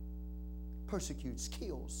 Persecutes,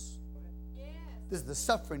 kills. This is the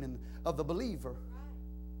suffering of the believer.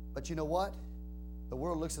 But you know what? The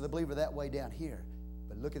world looks at the believer that way down here.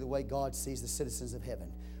 But look at the way God sees the citizens of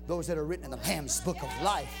heaven. Those that are written in the Lamb's book of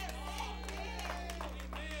life.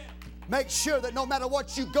 Make sure that no matter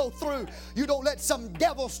what you go through, you don't let some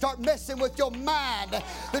devil start messing with your mind.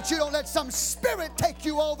 That you don't let some spirit take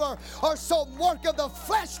you over, or some work of the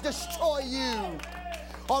flesh destroy you,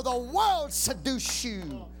 or the world seduce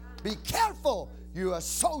you. Be careful. You're a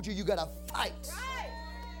soldier. You got to fight.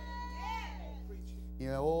 You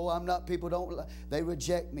know, oh, I'm not, people don't, they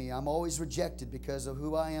reject me. I'm always rejected because of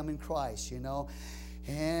who I am in Christ, you know.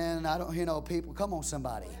 And I don't, you know, people, come on,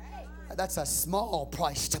 somebody. That's a small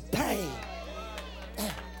price to pay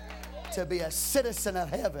to be a citizen of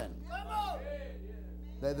heaven.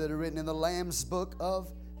 They that are written in the Lamb's book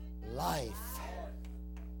of life.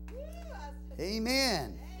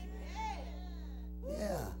 Amen.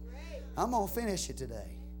 Yeah. I'm going to finish it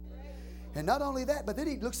today. And not only that, but then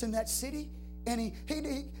he looks in that city and he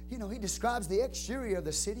describes the exterior of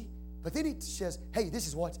the city. But then he says, hey, this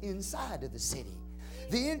is what's inside of the city.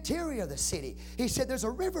 The interior of the city. He said there's a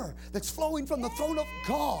river that's flowing from the throne of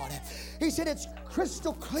God. He said it's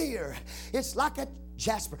crystal clear. It's like a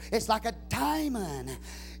jasper. It's like a diamond.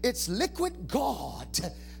 It's liquid gold.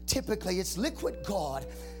 Typically, it's liquid gold.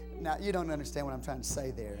 Now, you don't understand what I'm trying to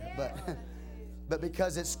say there, but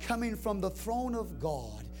because it's coming from the throne of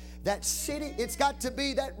God, that city,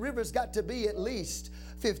 that river's got to be at least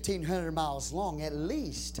 1,500 miles long, at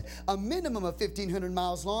least a minimum of 1,500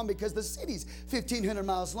 miles long, because the city's 1,500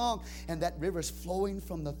 miles long, and that river's flowing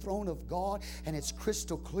from the throne of God, and it's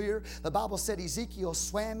crystal clear. The Bible said Ezekiel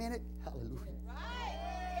swam in it. Hallelujah.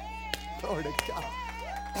 Glory to God.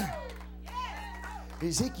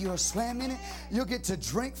 Ezekiel swam in it. You'll get to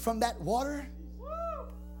drink from that water.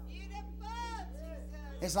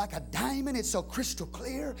 It's like a diamond. It's so crystal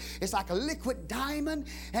clear. It's like a liquid diamond.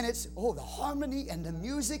 And it's, the harmony and the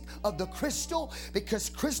music of the crystal, because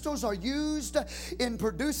crystals are used in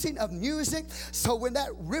producing of music. So when that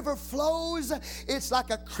river flows, it's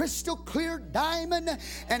like a crystal clear diamond,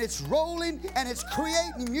 and it's rolling and it's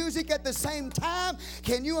creating music at the same time.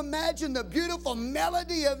 Can you imagine the beautiful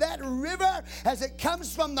melody of that river as it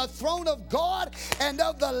comes from the throne of God and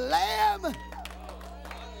of the Lamb?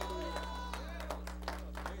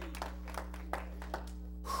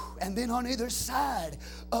 And then on either side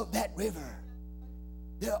of that river,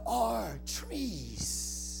 there are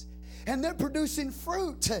trees. And they're producing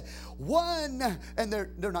fruit. And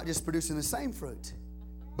they're not just producing the same fruit.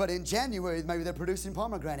 But in January, maybe they're producing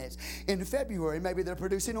pomegranates. In February, maybe they're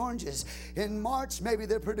producing oranges. In March, maybe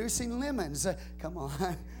they're producing lemons. Come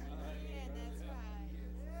on.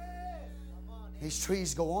 These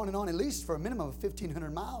trees go on and on, at least for a minimum of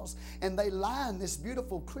 1,500 miles. And they line this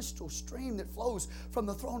beautiful crystal stream that flows from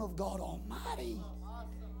the throne of God Almighty.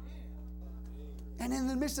 And in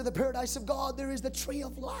the midst of the paradise of God, there is the tree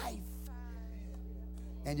of life.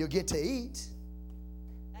 And you'll get to eat.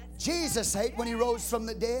 Jesus ate when he rose from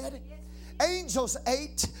the dead. Angels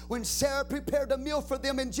ate when Sarah prepared a meal for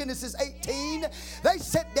them in Genesis 18. They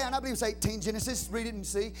sat down, I believe it's 18, Genesis, read it and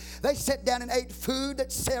see. They sat down and ate food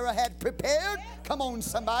that Sarah had prepared. Come on,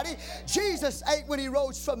 somebody. Jesus ate when he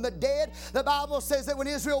rose from the dead. The Bible says that when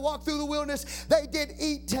Israel walked through the wilderness, they did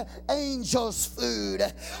eat angels' food.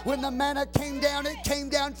 When the manna came down, it came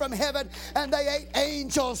down from heaven, and they ate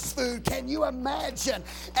angels' food. Can you imagine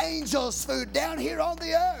angels' food down here on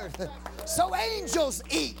the earth? So angels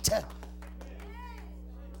eat.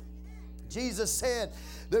 Jesus said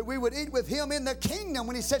that we would eat with him in the kingdom.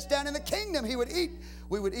 When he sits down in the kingdom, we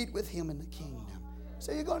would eat with him in the kingdom.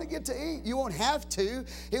 So you're going to get to eat. You won't have to.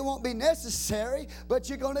 It won't be necessary, but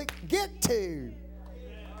you're going to get to.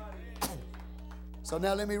 So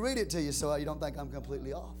now let me read it to you so you don't think I'm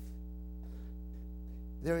completely off.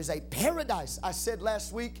 There is a paradise. I said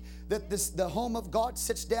last week that the home of God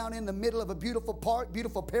sits down in the middle of a beautiful park,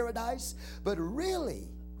 beautiful paradise. But really,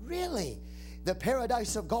 the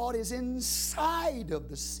paradise of God is inside of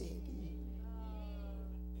the city.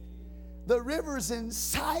 The river's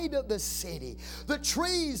inside of the city. The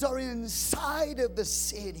trees are inside of the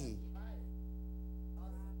city.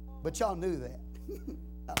 But y'all knew that.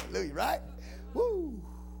 Hallelujah, right? Woo!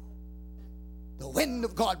 The wind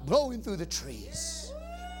of God blowing through the trees.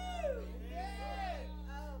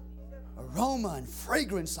 Aroma and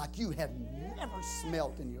fragrance like you have never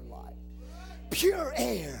smelt in your life. Pure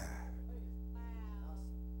air.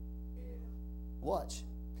 Watch.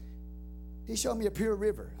 He showed me a pure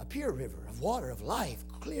river of water, of life,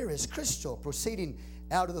 clear as crystal, proceeding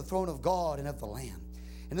out of the throne of God and of the Lamb.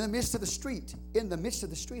 And in the midst of the street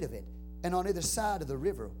of it, and on either side of the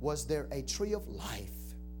river, was there a tree of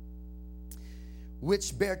life,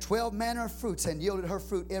 which bare 12 manner of fruits, and yielded her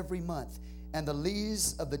fruit every month. And the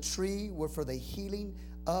leaves of the tree were for the healing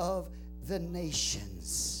of the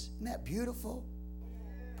nations. Isn't that beautiful?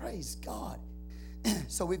 Praise God.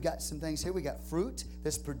 So we've got some things here. We got fruit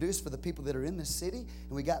that's produced for the people that are in the city,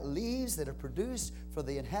 and we got leaves that are produced for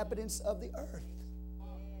the inhabitants of the earth.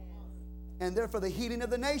 And they're for the healing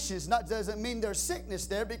of the nations. Doesn't mean there's sickness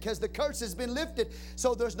there, because the curse has been lifted,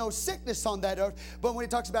 so there's no sickness on that earth. But when he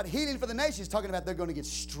talks about healing for the nations, he's talking about they're going to get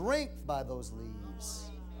strength by those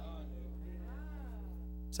leaves.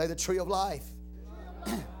 Say the tree of life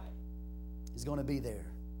is going to be there,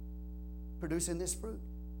 producing this fruit.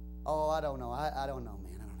 Oh, I don't know. I don't know,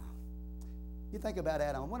 man. I don't know. You think about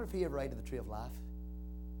Adam. I wonder if he ever ate of the tree of life.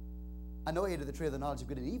 I know he ate of the tree of the knowledge of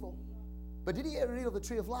good and evil. But did he ever eat of the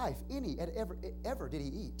tree of life? Ever did he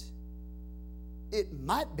eat? it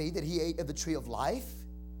might be that he ate of the tree of life,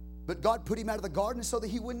 but God put him out of the garden so that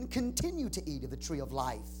he wouldn't continue to eat of the tree of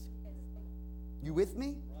life. You with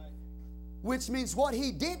me? Which means what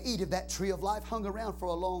he did eat of that tree of life hung around for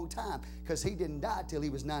a long time, because he didn't die till he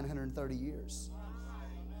was 930 years.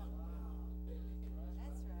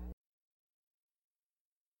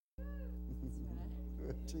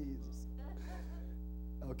 Jesus.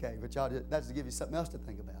 Okay, but y'all, that's to give you something else to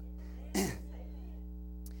think about.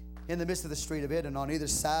 In the midst of the street of Eden, on either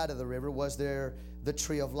side of the river, was there the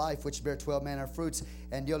tree of life, which bare 12 manner of fruits,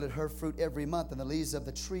 and yielded her fruit every month, and the leaves of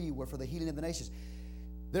the tree were for the healing of the nations.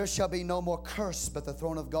 There shall be no more curse, but the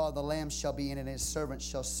throne of God, the Lamb shall be in it, and his servants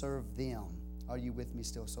shall serve them. Are you with me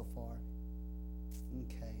still so far?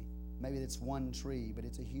 Okay. Maybe it's one tree, but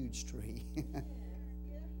it's a huge tree.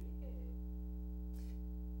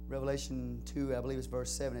 Revelation 2, I believe it's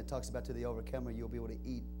verse 7, it talks about to the overcomer, you'll be able to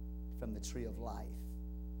eat from the tree of life.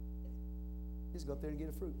 Just go up there and get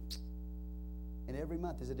a fruit. And every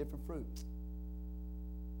month there's a different fruit.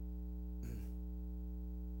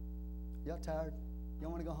 Y'all tired?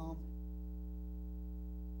 Y'all want to go home?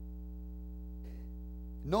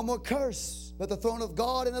 No more curse, but the throne of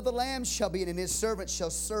God and of the Lamb shall be in it, and his servants shall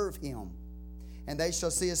serve him. And they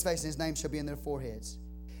shall see his face, and his name shall be in their foreheads.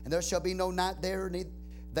 And there shall be no night there,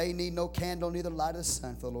 they need no candle, neither light of the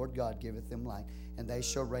sun, for the Lord God giveth them light. And they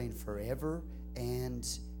shall reign forever and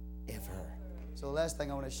ever. So the last thing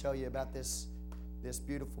I want to show you about this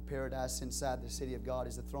beautiful paradise inside the city of God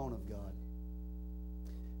is the throne of God.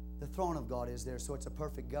 The throne of God is there, so it's a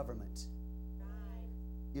perfect government.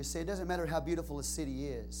 You see, it doesn't matter how beautiful a city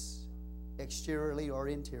is, exteriorly or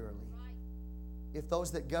interiorly, if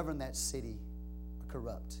those that govern that city are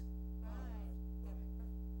corrupt.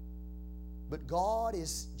 But God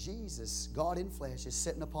is Jesus, God in flesh, is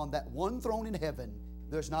sitting upon that one throne in heaven.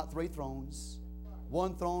 There's not three thrones.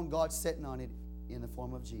 One throne, God's sitting on it in the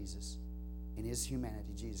form of Jesus, in his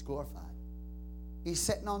humanity, Jesus glorified. He's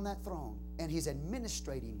sitting on that throne, and he's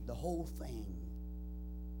administrating the whole thing.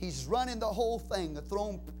 He's running the whole thing. The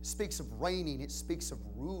throne speaks of reigning. It speaks of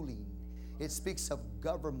ruling. It speaks of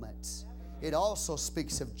government. It also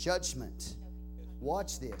speaks of judgment.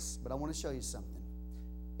 Watch this, but I want to show you something.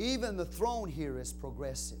 Even the throne here is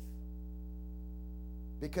progressive.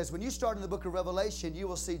 Because when you start in the book of Revelation, you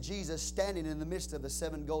will see Jesus standing in the midst of the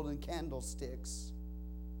 7 golden candlesticks.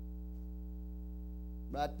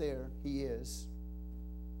 Right there, he is.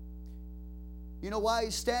 You know why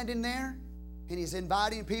he's standing there? And he's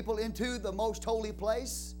inviting people into the most holy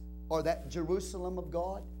place, or that Jerusalem of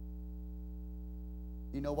God.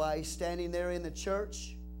 You know why he's standing there in the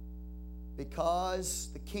church? Because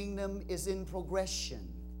the kingdom is in progression.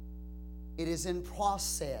 It is in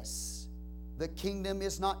process. The kingdom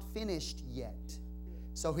is not finished yet.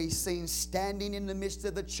 So he's seen standing in the midst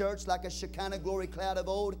of the church like a Shekinah glory cloud of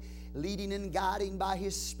old, leading and guiding by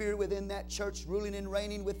his Spirit within that church, ruling and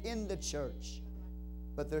reigning within the church.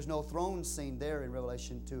 But there's no throne seen there in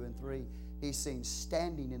Revelation 2 and 3. He's seen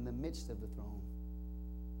standing in the midst of the throne.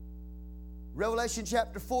 Revelation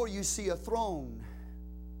chapter 4, you see a throne,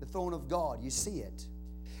 the throne of God. You see it.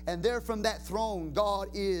 And there from that throne, God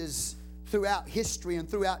is throughout history and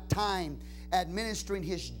throughout time administering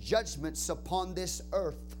his judgments upon this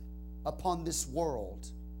earth, upon this world.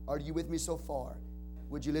 Are you with me so far?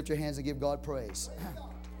 Would you lift your hands and give God praise?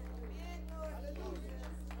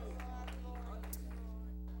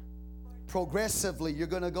 Progressively, you're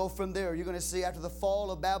going to go from there. You're going to see after the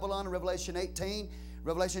fall of Babylon in Revelation 18,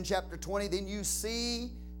 Revelation chapter 20, then you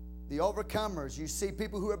see the overcomers. You see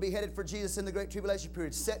people who are beheaded for Jesus in the Great Tribulation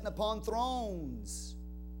period, sitting upon thrones,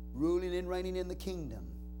 ruling and reigning in the kingdom.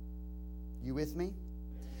 You with me?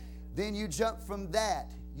 Then you jump from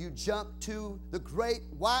that. You jump to the great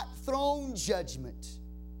white throne judgment.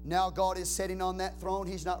 Now God is sitting on that throne.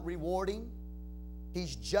 He's not rewarding.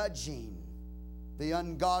 He's judging the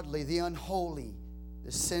ungodly, the unholy,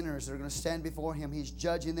 the sinners that are going to stand before him. He's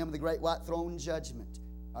judging them in the great white throne judgment.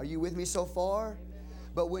 Are you with me so far?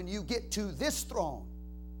 But when you get to this throne,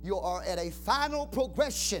 you are at a final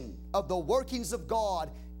progression of the workings of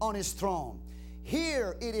God on his throne.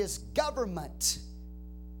 Here it is government,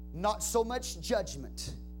 not so much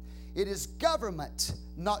judgment. It is government,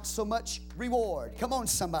 not so much reward. Come on,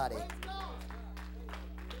 somebody.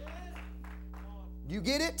 You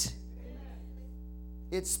get it?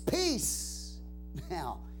 It's peace.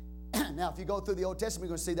 Now, if you go through the Old Testament,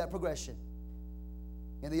 you're going to see that progression.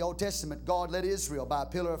 In the Old Testament, God led Israel by a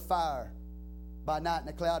pillar of fire by night and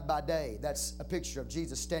a cloud by day. That's a picture of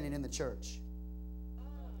Jesus standing in the church.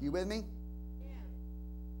 You with me?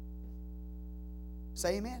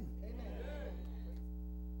 Say amen.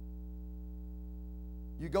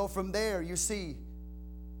 You go from there, you see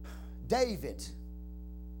David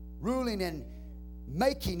ruling and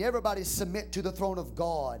making everybody submit to the throne of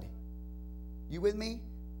God. You with me?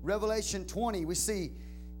 Revelation 20, we see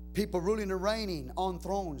people ruling and reigning on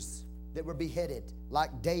thrones that were beheaded,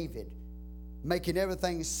 like David, making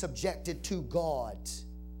everything subjected to God.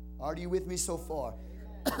 Are you with me so far?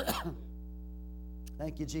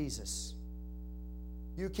 Thank you, Jesus.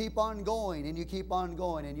 You keep on going and you keep on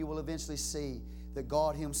going, and you will eventually see that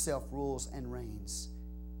God Himself rules and reigns.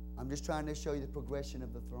 I'm just trying to show you the progression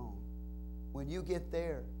of the throne. When you get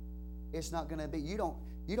there, it's not going to be, you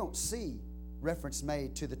don't see reference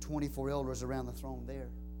made to the 24 elders around the throne there.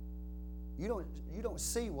 You don't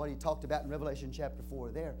see what He talked about in Revelation chapter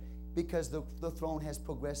 4 there, because the throne has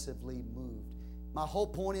progressively moved. My whole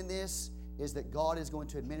point in this is that God is going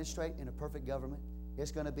to administrate in a perfect government.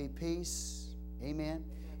 It's going to be peace. Amen.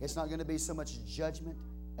 It's not going to be so much judgment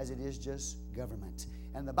as it is just government.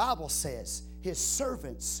 And the Bible says His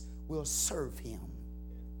servants will serve Him.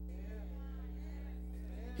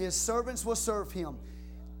 His servants will serve Him.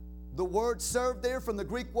 The word serve there from the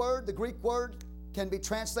Greek word can be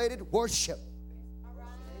translated worship.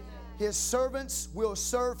 His servants will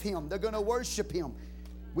serve Him. They're going to worship Him.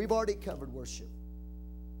 We've already covered worship.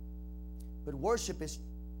 But worship is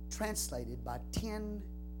translated by 10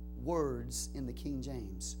 words in the King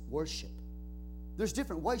James. Worship. There's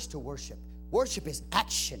different ways to worship. Worship is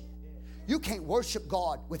action. You can't worship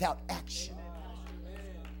God without action.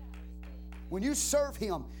 When you serve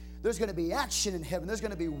Him, there's going to be action in heaven. There's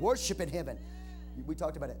going to be worship in heaven. We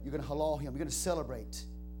talked about it. You're going to halal Him. You're going to celebrate.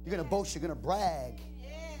 You're going to boast. You're going to brag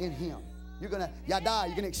in Him. You're going to yada.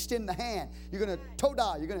 You're going to extend the hand. You're going to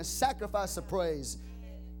todah. You're going to sacrifice of praise.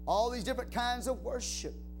 All these different kinds of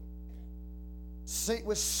worship. Sing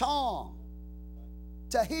with song.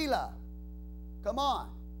 Tehillah. Come on.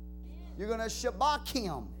 You're going to shabak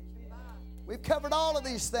Him. We've covered all of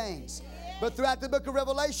these things. But throughout the book of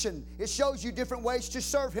Revelation, it shows you different ways to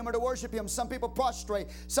serve Him or to worship Him. Some people prostrate.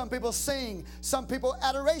 Some people sing. Some people,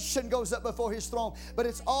 adoration goes up before His throne. But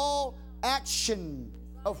it's all action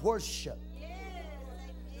of worship.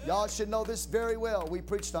 Y'all should know this very well. We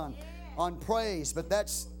preached on praise, but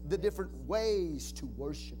that's the different ways to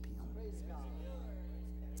worship Him.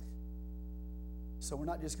 So we're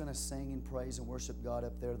not just going to sing and praise and worship God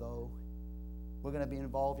up there, though. We're going to be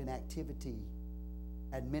involved in activity,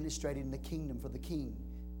 administrating the kingdom for the King.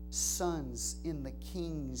 Sons in the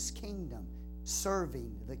King's kingdom,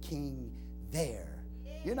 serving the King there.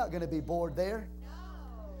 You're not going to be bored there.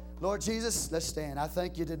 Lord Jesus, let's stand. I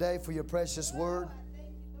thank You today for Your precious word.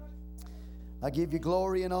 I give You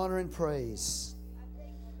glory and honor and praise.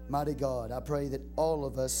 Mighty God, I pray that all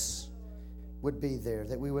of us would be there,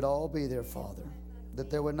 that we would all be there, Father. That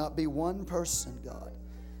there would not be one person, God,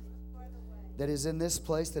 that is in this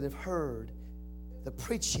place that have heard the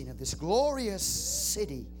preaching of this glorious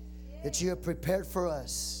city that You have prepared for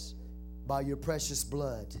us by Your precious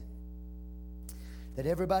blood. That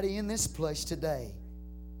everybody in this place today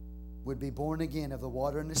would be born again of the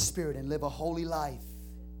water and the Spirit and live a holy life.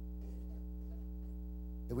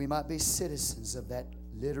 That we might be citizens of that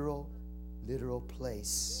literal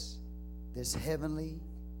place, this heavenly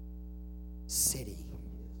city.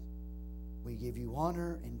 We give You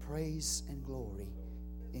honor and praise and glory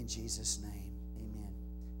in Jesus' name. Amen.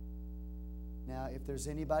 Now, if there's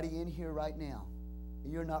anybody in here right now,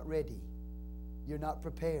 you're not ready, you're not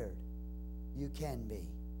prepared, you can be.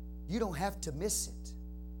 You don't have to miss it.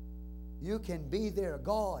 You can be there.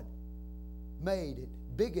 God made it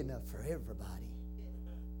big enough for everybody.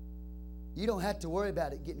 You don't have to worry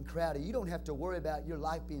about it getting crowded. You don't have to worry about your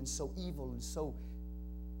life being so evil and so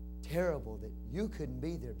terrible that you couldn't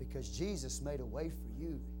be there, because Jesus made a way for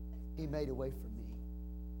you. He made a way for me.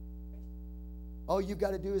 All you've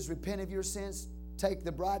got to do is repent of your sins, take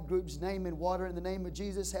the bridegroom's name in water in the name of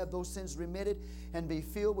Jesus, have those sins remitted, and be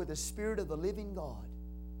filled with the Spirit of the living God.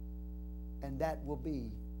 And that will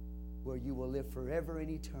be where you will live forever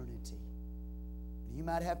in eternity. You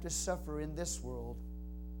might have to suffer in this world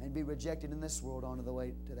and be rejected in this world on the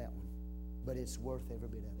way to that one, but it's worth every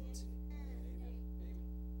bit of it.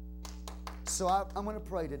 So I'm going to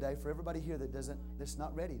pray today for everybody here that's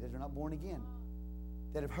not ready, that are not born again,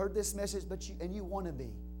 that have heard this message, but you want to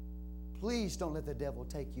be. Please don't let the devil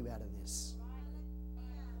take you out of this.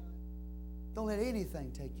 Don't let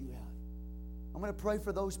anything take you out. I'm going to pray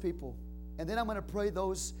for those people, and then I'm going to pray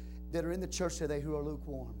those that are in the church today who are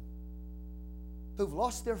lukewarm, who've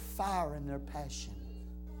lost their fire and their passion,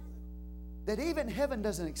 that even heaven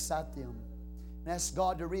doesn't excite them. And ask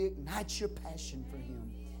God to reignite your passion for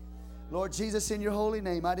Him. Lord Jesus, in Your holy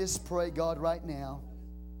name, I just pray, God, right now.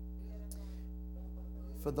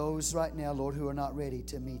 for those right now, Lord, who are not ready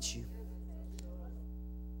to meet you.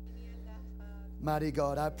 Mighty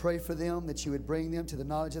God, I pray for them that you would bring them to the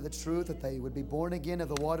knowledge of the truth, that they would be born again of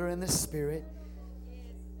the water and the Spirit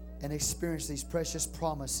and experience these precious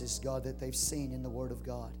promises, God, that they've seen in the Word of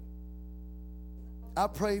God. I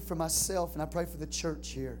pray for myself and I pray for the church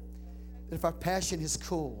here that if our passion has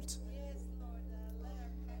cooled,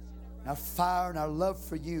 our fire and our love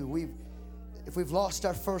for you, if we've lost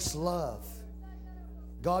our first love,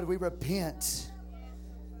 God, we repent.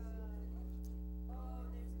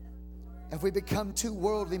 If we become too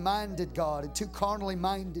worldly minded, God, and too carnally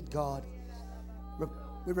minded, God,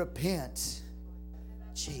 we repent.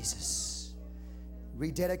 Jesus.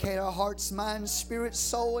 Rededicate our hearts, mind, spirit,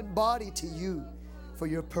 soul, and body to you for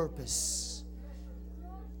your purpose.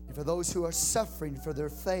 And for those who are suffering for their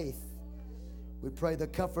faith, we pray the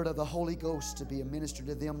comfort of the Holy Ghost to be a minister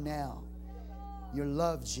to them now. Your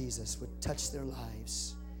love, Jesus, would touch their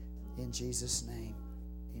lives. In Jesus' name,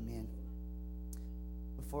 amen.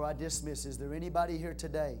 Before I dismiss, is there anybody here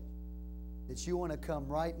today that you want to come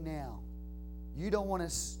right now? You don't want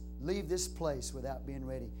to leave this place without being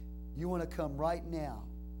ready. You want to come right now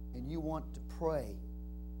and you want to pray.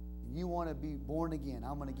 And you want to be born again.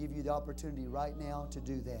 I'm going to give you the opportunity right now to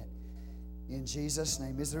do that. In Jesus'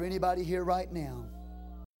 name. Is there anybody here right now?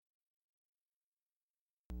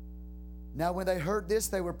 Now when they heard this,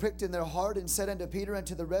 they were pricked in their heart and said unto Peter and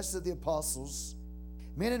to the rest of the apostles,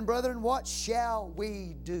 Men and brethren, what shall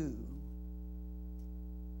we do?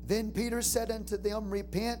 Then Peter said unto them,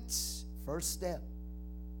 Repent, first step,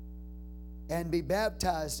 and be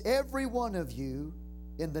baptized, every one of you,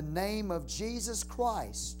 in the name of Jesus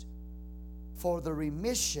Christ, for the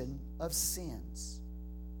remission of sins.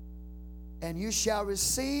 And you shall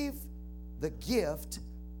receive the gift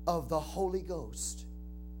of the Holy Ghost.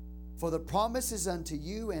 For the promise is unto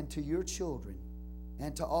you and to your children,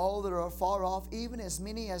 and to all that are far off, even as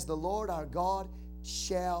many as the Lord our God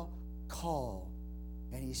shall call.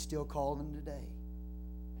 And He's still calling today.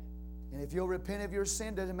 And if you'll repent of your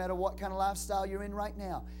sin, doesn't matter what kind of lifestyle you're in right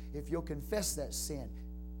now, if you'll confess that sin,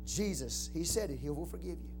 Jesus, He said it, He will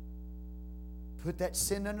forgive you. Put that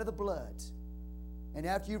sin under the blood. And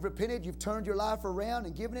after you've repented, you've turned your life around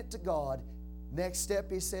and given it to God, next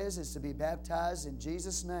step, He says, is to be baptized in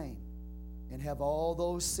Jesus' name and have all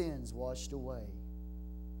those sins washed away.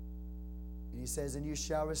 And He says, and you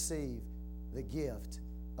shall receive the gift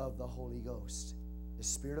of the Holy Ghost. The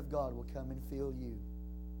Spirit of God will come and fill you.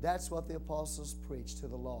 That's what the apostles preached to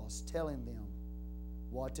the lost, telling them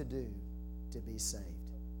what to do to be saved.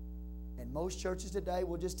 And most churches today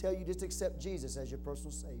will just tell you just accept Jesus as your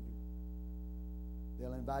personal Savior.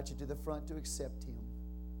 They'll invite you to the front to accept Him.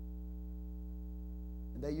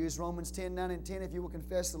 And they use Romans 10, 9, and 10. If you will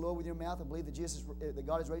confess the Lord with your mouth and believe that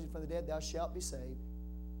God is raised from the dead, thou shalt be saved.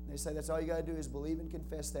 And they say that's all you got to do is believe and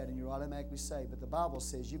confess that, and you're automatically saved. But the Bible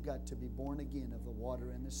says you've got to be born again of the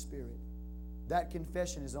water and the Spirit. That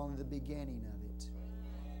confession is only the beginning of it.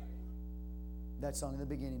 That's only the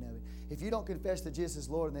beginning of it. If you don't confess that Jesus is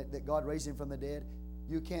Lord and that God raised Him from the dead,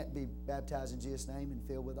 you can't be baptized in Jesus' name and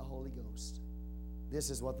filled with the Holy Ghost. This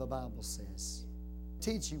is what the Bible says.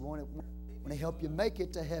 Teach you, want to help you make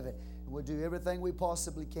it to heaven. And we'll do everything we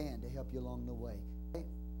possibly can to help you along the way.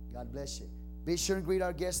 God bless you. Be sure and greet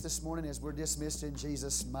our guests this morning as we're dismissed in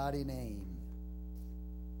Jesus' mighty name.